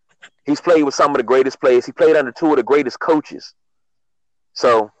 He's played with some of the greatest players. He played under 2 of the greatest coaches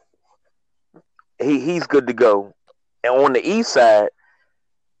So he's good to go. And on the East side,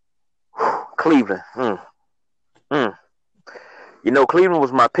 Cleveland. Mm. Cleveland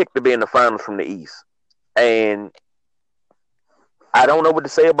was my pick to be in the finals from the East. And I don't know what to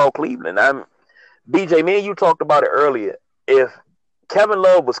say about Cleveland. BJ, me and you talked about it earlier. If Kevin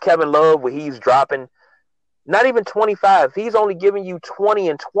Love was Kevin Love, where he's dropping not even 25, he's only giving you 20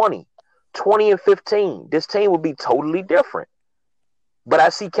 and 20, 20 and 15, this team would be totally different. But I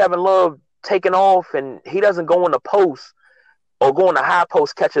see Kevin Love taking off, and he doesn't go in the post or go in the high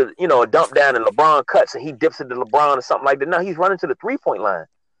post, catch a dump down, and LeBron cuts, and he dips into LeBron or something like that. No, he's running to the 3-point line,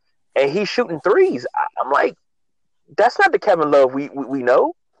 and he's shooting threes. I'm like, that's not the Kevin Love we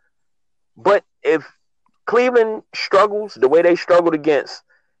know. But if Cleveland struggles the way they struggled against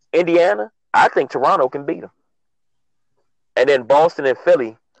Indiana, I think Toronto can beat them. And then Boston and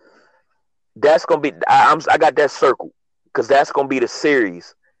Philly, that's going to be – I got that circled because that's going to be the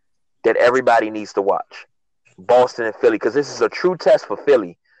series that everybody needs to watch. Boston and Philly, because this is a true test for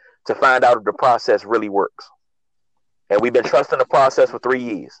Philly to find out if the process really works. And we've been trusting the process for 3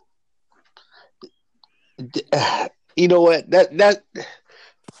 years. You know what? That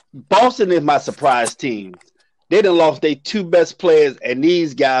Boston is my surprise team. They done lost their two best players, and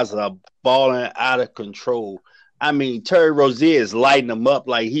these guys are balling out of control. I mean, Terry Rozier is lighting them up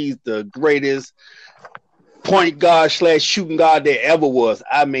like he's the greatest point guard / shooting guard there ever was.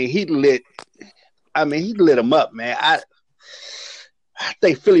 I mean, he lit them up, man. I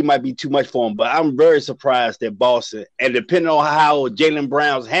think Philly might be too much for him, but I'm very surprised that Boston, and depending on how Jaylen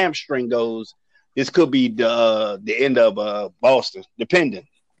Brown's hamstring goes, this could be the end of Boston, depending.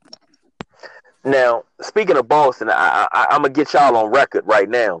 Now, speaking of Boston, I'm going to get y'all on record right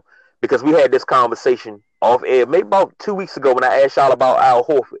now because we had this conversation off air maybe about 2 weeks ago when I asked y'all about Al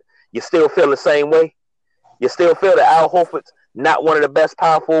Horford. You still feel the same way? You still feel that Al Horford's not one of the best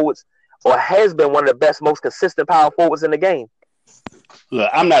power forwards or has been one of the best, most consistent power forwards in the game? Look,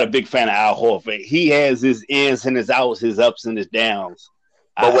 I'm not a big fan of Al Horford. He has his ins and his outs, his ups and his downs.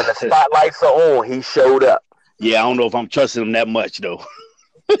 But when the spotlights are on, he showed up. Yeah, I don't know if I'm trusting him that much though.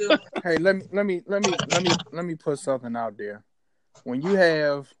 Hey, let me put something out there.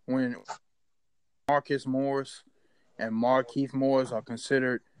 When Marcus Morris and Markieff Morris are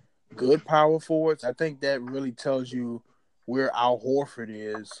considered good power forwards, I think that really tells you where Al Horford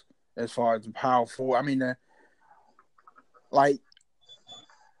is as far as the power forward. I mean,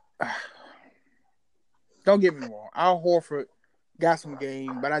 don't get me wrong, Al Horford got some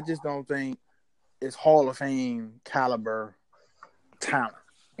game, but I just don't think it's Hall of Fame caliber talent.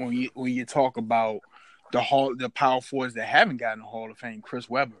 When you talk about the power forwards that haven't gotten the Hall of Fame, Chris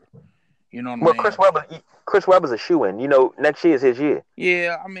Webber, you know what I mean? Chris Webber's a shoo-in. Next year is his year.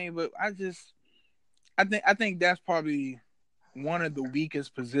 Yeah, I mean, but I think that's probably one of the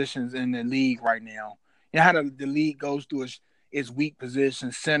weakest positions in the league right now. You know how the league goes through its weak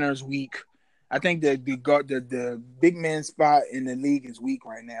positions. Center's weak. I think that the big man spot in the league is weak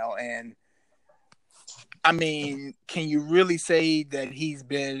right now, and I mean, can you really say that he's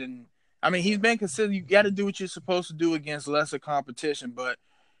been consistent? You got to do what you're supposed to do against lesser competition, but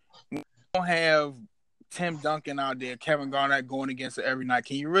you don't have Tim Duncan out there, Kevin Garnett going against it every night.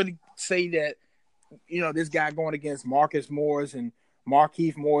 Can you really say that, this guy going against Marcus Morris and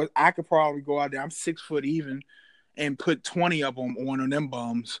Markieff Morris, I could probably go out there, I'm 6 foot even, and put 20 of them on them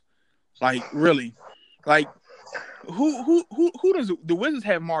bums. Like, really? Like, who does the Wizards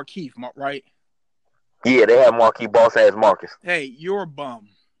have Markieff, right? Yeah, they have Markieff. Boss has Marcus. Hey, you're a bum.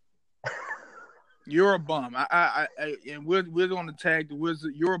 You're a bum. And we're going to tag the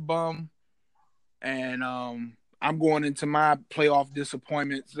Wizards. You're a bum. And I'm going into my playoff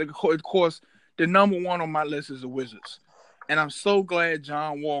disappointments. Of course, the number one on my list is the Wizards. And I'm so glad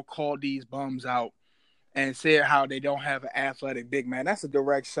John Wall called these bums out and said how they don't have an athletic big man. That's a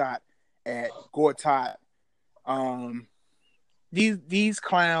direct shot at Gortat. These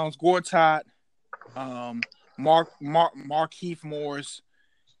clowns, Gortat, Markieff Morris,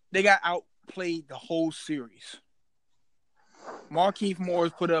 they got outplayed the whole series. Markieff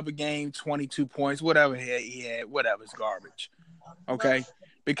Morris put up a game, 22 points, whatever he had, whatever, it's garbage. Okay?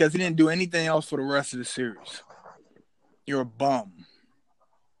 Because he didn't do anything else for the rest of the series. You're a bum.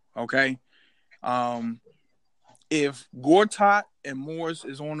 Okay? If Gortat and Morris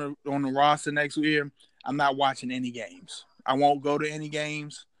is on the roster next year, I'm not watching any games. I won't go to any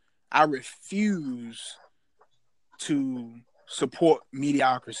games. I refuse to support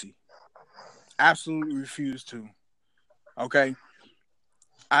mediocrity. Absolutely refuse to. Okay?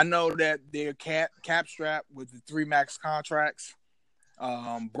 I know that they're cap strapped with the 3 max contracts.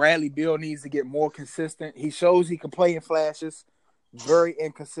 Bradley Beal needs to get more consistent. He shows he can play in flashes. very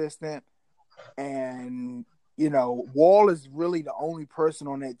inconsistent. And, Wall is really the only person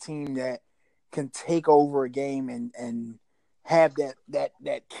on that team that can take over a game and have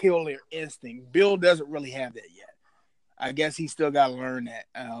that killer instinct. Bill doesn't really have that yet. I guess he still got to learn that.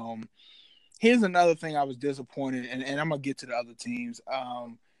 Here's another thing I was disappointed, and I'm going to get to the other teams.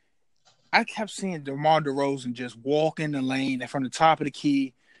 I kept seeing DeMar DeRozan just walk in the lane from the top of the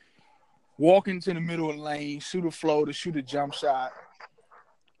key, walk into the middle of the lane, shoot a floater, shoot a jump shot.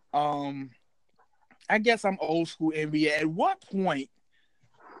 I guess I'm old school NBA. At what point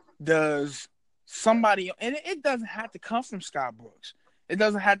does somebody, and it doesn't have to come from Scott Brooks. It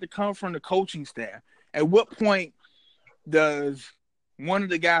doesn't have to come from the coaching staff. At what point does one of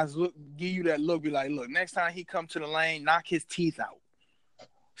the guys give you that look, be like, look, next time he come to the lane, knock his teeth out.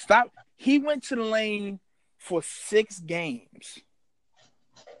 Stop. He went to the lane for 6 games.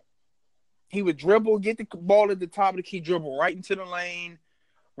 He would dribble, get the ball at the top of the key, dribble right into the lane,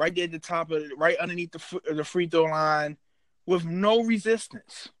 right there at the top of it, right underneath the free throw line, with no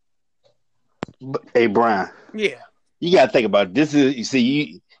resistance. Hey, Brian. Yeah. You got to think about it. This is, you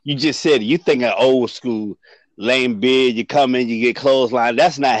see, you just said it. You think of old school, lane bid, you come in, you get clothesline.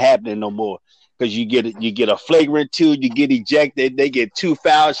 That's not happening no more because you get a flagrant 2, you get ejected, they get 2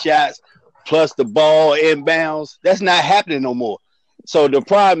 foul shots plus the ball inbounds. That's not happening no more. So the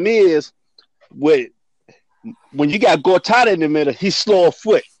problem is when you got Gortat in the middle, he's slow of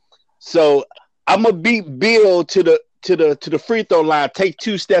foot. So I'm gonna beat Bill to the free throw line, take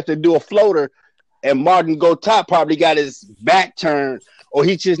 2 steps and do a floater, and Martin Gortat probably got his back turned, or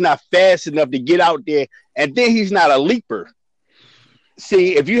he's just not fast enough to get out there, and then he's not a leaper.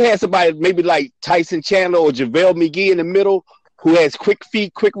 See, if you had somebody maybe like Tyson Chandler or JaVale McGee in the middle who has quick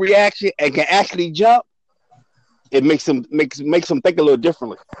feet, quick reaction, and can actually jump, it makes them think a little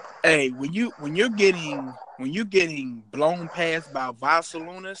differently. Hey, when you're getting blown past by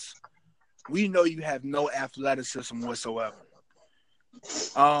Barcelonas, we know you have no athleticism whatsoever.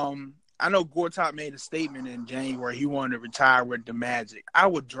 I know Gortat made a statement in January he wanted to retire with the Magic. I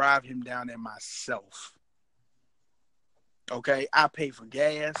would drive him down there myself. Okay, I pay for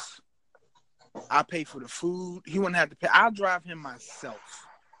gas. I pay for the food. He wouldn't have to pay. I'll drive him myself.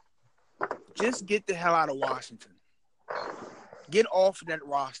 Just get the hell out of Washington. Get off that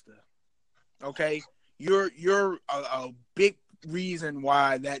roster. Okay? You're a big reason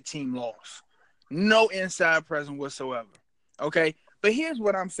why that team lost. No inside presence whatsoever. Okay? But here's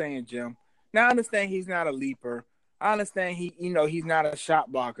what I'm saying, Jim. Now I understand he's not a leaper. I understand he's not a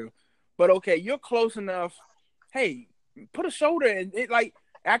shot blocker. But okay, you're close enough. Hey, put a shoulder in it,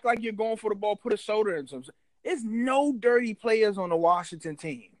 act like you're going for the ball, put a shoulder in something. There's no dirty players on the Washington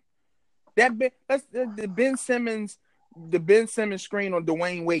team. That's the Ben Simmons screen on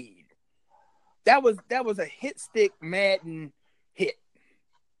Dwayne Wade. That was a hit stick Madden hit.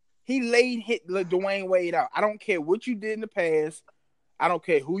 He hit Dwayne Wade out. I don't care what you did in the past. I don't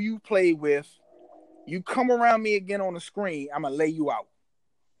care who you played with. You come around me again on the screen, I'm gonna lay you out.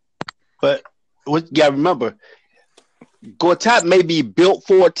 But what you gotta remember, Gortat may be built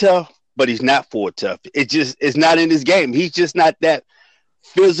for tough, but he's not for tough. It's not in his game. He's just not that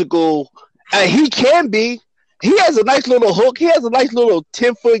physical. He can be. He has a nice little hook. He has a nice little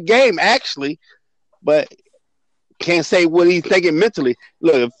 10-foot game, actually, but can't say what he's thinking mentally.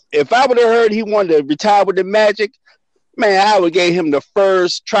 Look, if I would have heard he wanted to retire with the Magic, man, I would give him the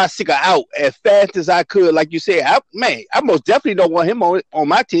first tricycle out as fast as I could. Like you said, I most definitely don't want him on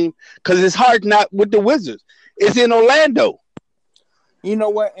my team because it's hard not with the Wizards. It's in Orlando. You know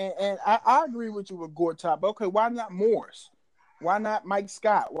what? And I agree with you with Gortat. But okay, why not Morris? Why not Mike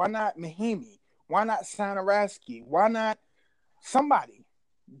Scott? Why not Mahimi? Why not Sanaraski? Why not somebody?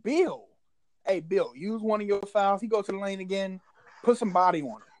 Bill. Hey, Bill, use one of your fouls. He goes to the lane again. Put some body on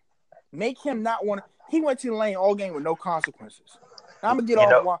him. Make him not want to. He went to the lane all game with no consequences. Now, I'm gonna get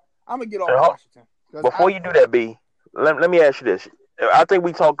off Washington. Before you do that, B, let me ask you this. I think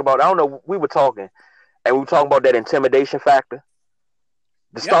we talked about. I don't know. We were talking, and we were talking about that intimidation factor.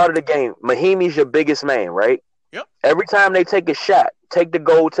 The start of the game, Mahimi's your biggest man, right? Yep. Every time they take a shot, take the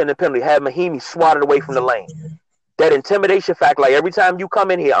goaltending penalty, have Mahimi swatted away from the lane. That intimidation factor, like every time you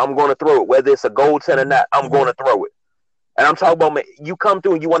come in here, I'm going to throw it, whether it's a goaltender or not. I'm going to throw it. And I'm talking about you come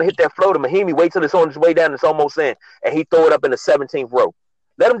through and you want to hit that floater. Mahimi, wait till it's on its way down. It's almost in. And he throw it up in the 17th row.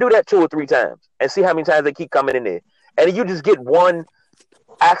 Let him do that 2 or 3 times and see how many times they keep coming in there. And then you just get one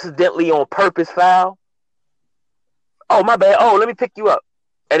accidentally on purpose foul. Oh, my bad. Oh, let me pick you up.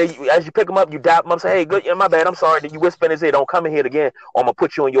 And then as you pick him up, you dap him up, say, hey, good, yeah, my bad. I'm sorry. Then you whisper in his ear, don't come in here again or I'm going to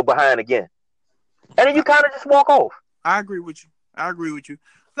put you on your behind again. And then you kind of just walk off. I agree with you.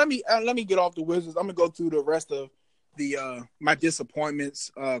 Let me get off the Wizards. I'm going to go through the rest of my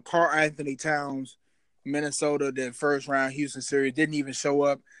disappointments. Karl Anthony Towns, Minnesota, the first round Houston series didn't even show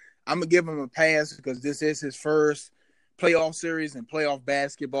up. I'm gonna give him a pass because this is his first playoff series, and playoff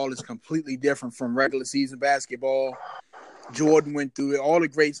basketball is completely different from regular season basketball. Jordan went through it. All the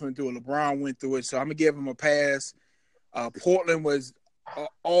greats went through it. LeBron went through it. So I'm gonna give him a pass. Portland was an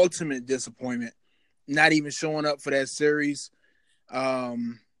ultimate disappointment, not even showing up for that series.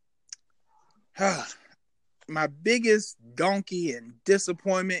 My biggest donkey and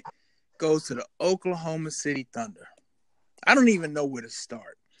disappointment goes to the Oklahoma City Thunder. I don't even know where to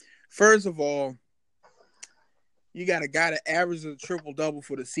start. First of all, you got a guy that averages a triple-double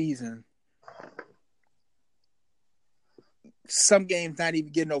for the season. Some games not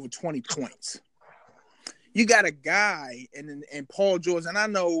even getting over 20 points. You got a guy and Paul George, and I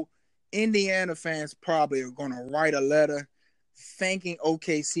know Indiana fans probably are going to write a letter thanking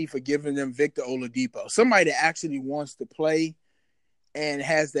OKC for giving them Victor Oladipo, somebody that actually wants to play and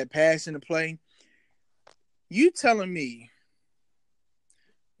has that passion to play. You telling me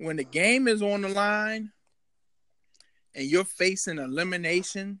when the game is on the line and you're facing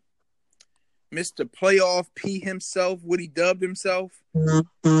elimination, Mr. Playoff P himself, what he dubbed himself,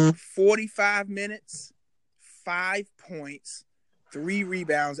 45 minutes, 5 points, 3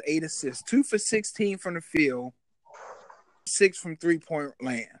 rebounds, 8 assists, 2 for 16 from the field, 6 from 3-point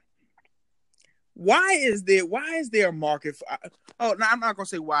land. Why is there a market for? I'm not gonna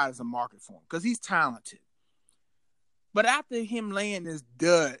say why is a market for him because he's talented. But after him laying this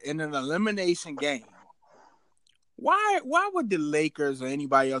dud in an elimination game, why would the Lakers or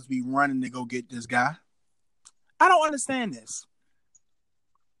anybody else be running to go get this guy? I don't understand this.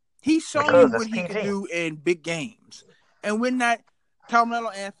 He's showing you what he can do in big games, and we're not. Carmelo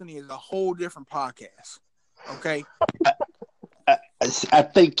Anthony is a whole different podcast. Okay. I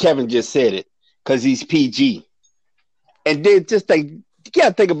think Kevin just said it because he's PG. And then just think, you got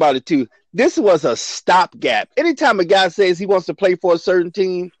to think about it too. This was a stopgap. Anytime a guy says he wants to play for a certain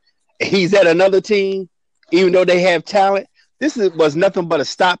team, he's at another team, even though they have talent, was nothing but a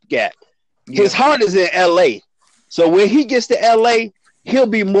stopgap. Yeah. His heart is in LA. So when he gets to LA, he'll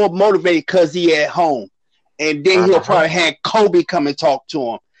be more motivated because he at home. And then he'll probably have Kobe come and talk to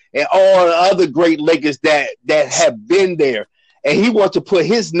him and all the other great Lakers that have been there. And he wants to put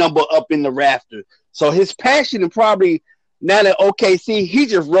his number up in the rafter. So his passion and probably now that OKC, he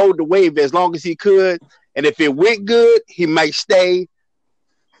just rode the wave as long as he could. And if it went good, he might stay.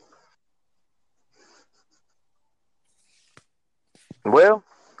 Well,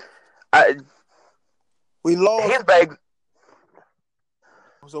 we lost his bag.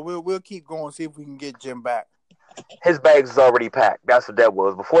 So we'll keep going, see if we can get Jim back. His bags is already packed. That's what that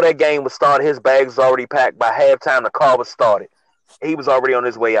was. Before that game was started, his bags was already packed. By halftime, the car was started. He was already on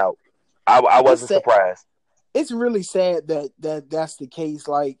his way out. I wasn't surprised. It's really sad that's the case.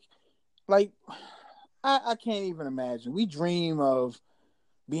 Like I can't even imagine. We dream of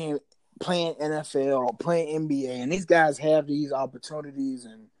playing NFL or playing NBA, and these guys have these opportunities,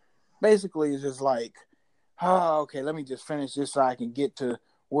 and basically it's just like, oh, okay, let me just finish this so I can get to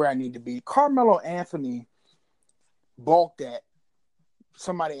where I need to be. Carmelo Anthony balked at.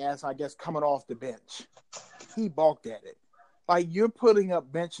 Somebody asked, I guess, coming off the bench. He balked at it. Like, you're putting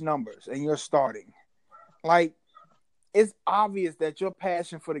up bench numbers and you're starting. Like, it's obvious that your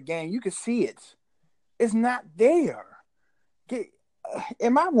passion for the game, you can see it. It's not there.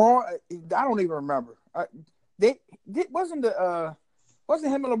 Am I wrong? I don't even remember. Wasn't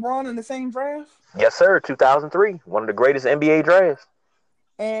him and LeBron in the same draft? Yes, sir. 2003, one of the greatest NBA drafts.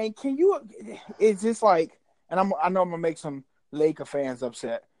 And it's just like, and I know I'm gonna make some Laker fans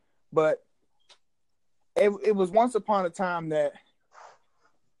upset, but it was once upon a time that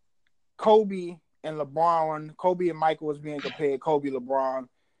Kobe and Michael was being compared. LeBron.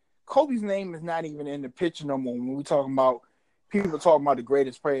 Kobe's name is not even in the picture no more. When we talking about people talking about the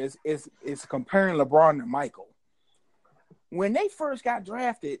greatest players, it's comparing LeBron to Michael. When they first got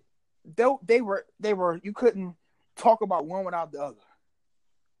drafted, they were you couldn't talk about one without the other.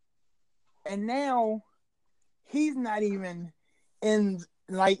 And now he's not even in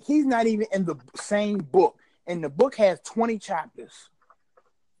the same book. And the book has 20 chapters.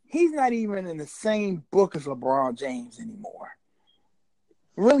 He's not even in the same book as LeBron James anymore.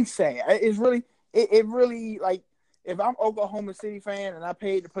 Really sad. It's really it really, like, if I'm Oklahoma City fan and I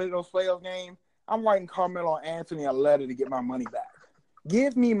paid to play those playoff games, I'm writing Carmelo Anthony a letter to get my money back.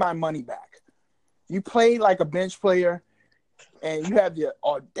 Give me my money back. You played like a bench player, and you have the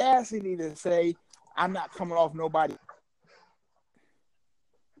audacity to say, I'm not coming off nobody.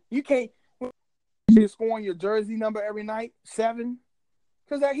 You can't scoring your jersey number every night, 7,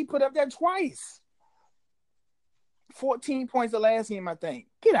 because he put up that twice. 14 points the last game, I think.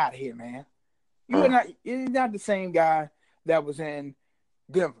 Get out of here, man. You're not the same guy that was in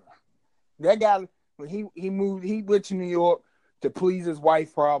Denver. That guy, when he moved, he went to New York to please his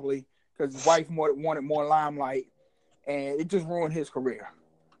wife, probably, because his wife wanted more limelight, and it just ruined his career.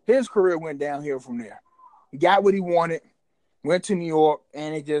 His career went downhill from there. He got what he wanted, went to New York,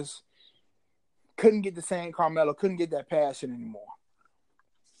 and it just couldn't get the same Carmelo, couldn't get that passion anymore.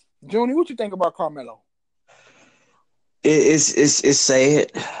 Junie, what you think about Carmelo? It's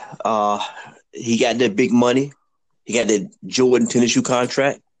sad. He got that big money. He got that Jordan tennis shoe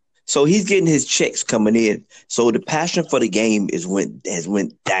contract. So he's getting his checks coming in. So the passion for the game has went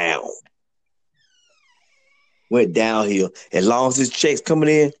down. Went downhill. As long as his checks coming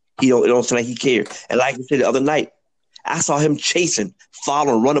in, it don't seem like he cares. And like I said the other night, I saw him chasing,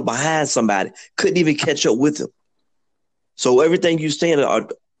 following, running behind somebody. Couldn't even catch up with him. So everything you're saying, I'm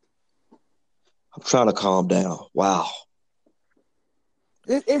trying to calm down. Wow.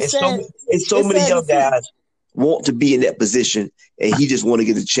 It's sad. So many young guys want to be in that position, and he just want to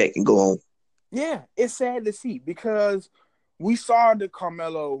get a check and go home. Yeah, it's sad to see because we saw the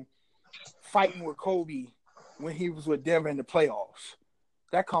Carmelo fighting with Kobe when he was with Denver in the playoffs.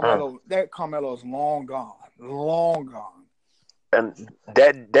 That Carmelo is long gone. And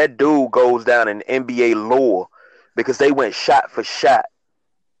that dude goes down in NBA lore because they went shot for shot,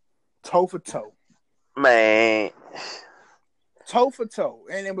 toe for toe, man. Toe for toe,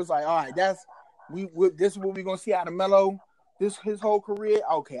 and it was like, all right, this is what we're gonna see out of Melo, his whole career.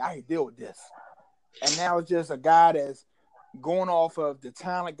 Okay, I can deal with this. And now it's just a guy that's going off of the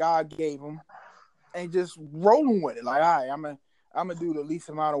talent God gave him and just rolling with it. Like, all right, I'm gonna do the least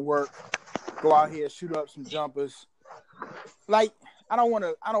amount of work, go out here, shoot up some jumpers. Like, I don't want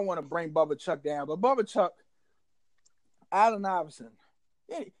to bring Bubba Chuck down, but Bubba Chuck, Allen Iverson,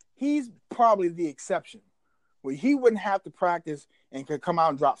 he's probably the exception. Where he wouldn't have to practice and could come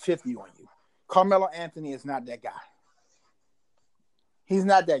out and drop 50 on you. Carmelo Anthony is not that guy. He's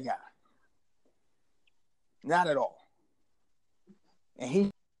not that guy. Not at all.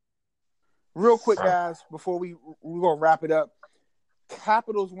 And real quick, guys, before we're going to wrap it up,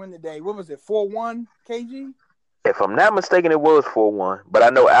 Capitals win today. What was it, 4-1, KG? If I'm not mistaken, it was 4-1. But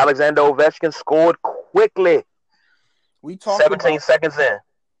I know Alexander Ovechkin scored quickly. 17 seconds in.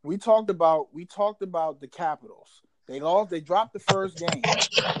 We talked about the Capitals. They lost. They dropped the first game.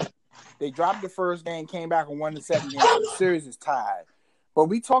 Came back and won the second game. So the series is tied. But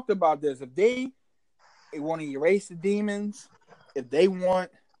we talked about this. If they want to erase the demons, if they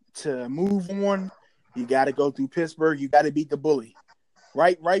want to move on, you got to go through Pittsburgh. You got to beat the bully.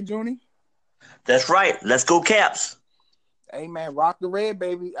 Right, Junie? That's right. Let's go Caps. Hey, man, rock the red,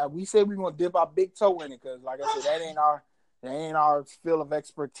 baby. We said we're going to dip our big toe in it because, like I said, that ain't our field of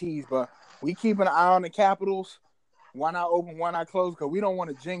expertise, but we keep an eye on the Capitals. One eye open, one eye closed, because we don't want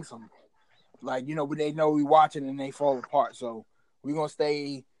to jinx them. Like, they know we watching and they fall apart. So we're going to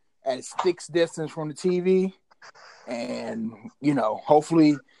stay at a stick's distance from the TV. And,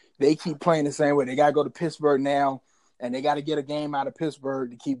 hopefully they keep playing the same way. They got to go to Pittsburgh now, and they got to get a game out of Pittsburgh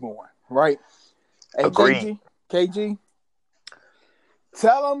to keep going, right? Hey, agreed. KG,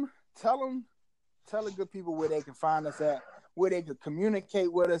 tell the good people where they can find us at, where they can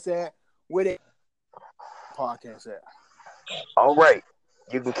communicate with us at, where they podcast at. All right.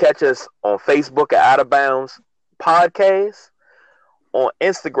 You can catch us on Facebook at Out of Bounds Podcast, on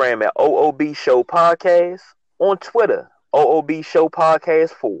Instagram at OOB Show Podcast, on Twitter, OOB Show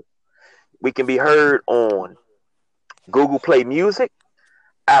Podcast 4. We can be heard on Google Play Music,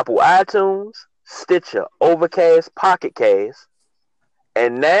 Apple iTunes, Stitcher, Overcast, Pocket Cast,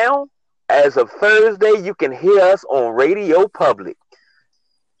 and now, as of Thursday, you can hear us on Radio Public.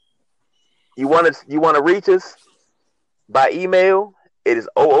 You want to reach us by email? It is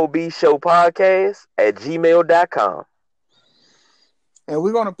oobshowpodcast@gmail.com. And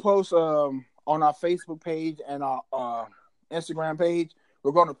we're going to post on our Facebook page and our Instagram page.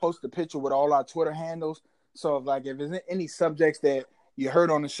 We're going to post a picture with all our Twitter handles. So if there's any subjects that you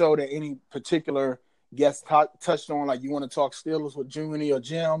heard on the show that any particular guest touched on, like you want to talk Steelers with Junie or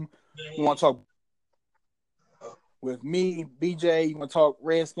Jim, you want to talk with me, BJ, you want to talk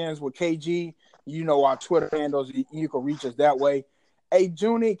Redskins with KG, our Twitter handles, you can reach us that way. Hey,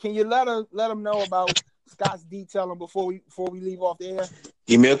 Junie, can you let them know about Scott's detailing before we leave off the air?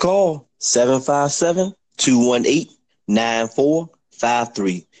 Give me a call,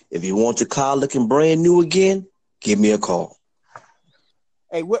 757-218-9453. If you want your car looking brand new again, give me a call.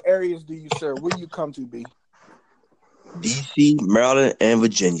 Hey, what areas do you serve? Where do you come to, B? DC, Maryland, and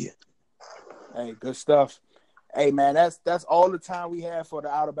Virginia. Hey, good stuff. Hey, man, that's all the time we have for the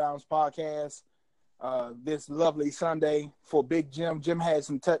Out of Bounds podcast. this lovely Sunday for Big Jim. Jim had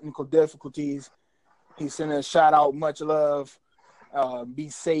some technical difficulties. He sent a shout out, much love. Be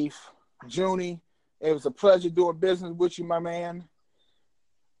safe, Junie. It was a pleasure doing business with you, my man.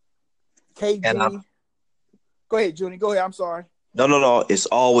 KG. Go ahead, Junie. Go ahead. I'm sorry. No. It's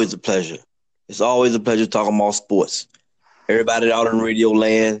always a pleasure. It's always a pleasure talking about sports. Everybody out in radio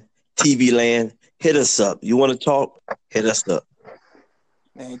land, TV land, hit us up. You want to talk? Hit us up.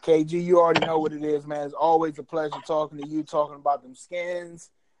 And KG, you already know what it is, man. It's always a pleasure talking to you, talking about them Skins,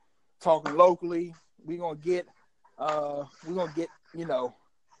 talking locally. We're gonna get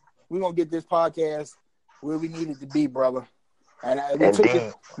this podcast where we need it to be, brother. And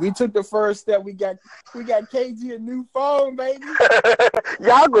we took the first step. We got KG a new phone, baby.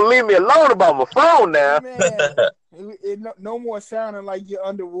 Y'all gonna leave me alone about my phone now. Man, no more sounding like you're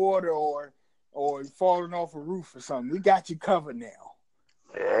underwater or falling off a roof or something. We got you covered now.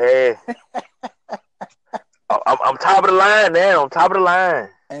 Hey, I'm top of the line now. I'm top of the line.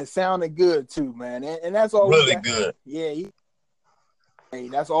 And sounding good too, man. And that's all. Really good. Yeah. Hey,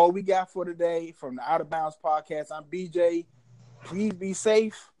 that's all we got for today from the Out of Bounds podcast. I'm BJ. Please be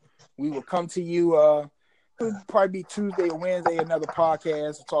safe. We will come to you. It'll probably be Tuesday or Wednesday. Another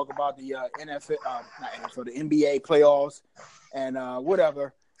podcast to talk about the the NBA playoffs and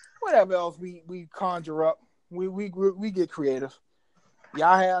whatever else we conjure up. We get creative.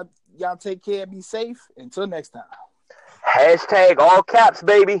 Y'all take care. Be safe. Until next time. # all caps,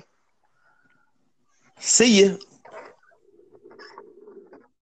 baby. See ya.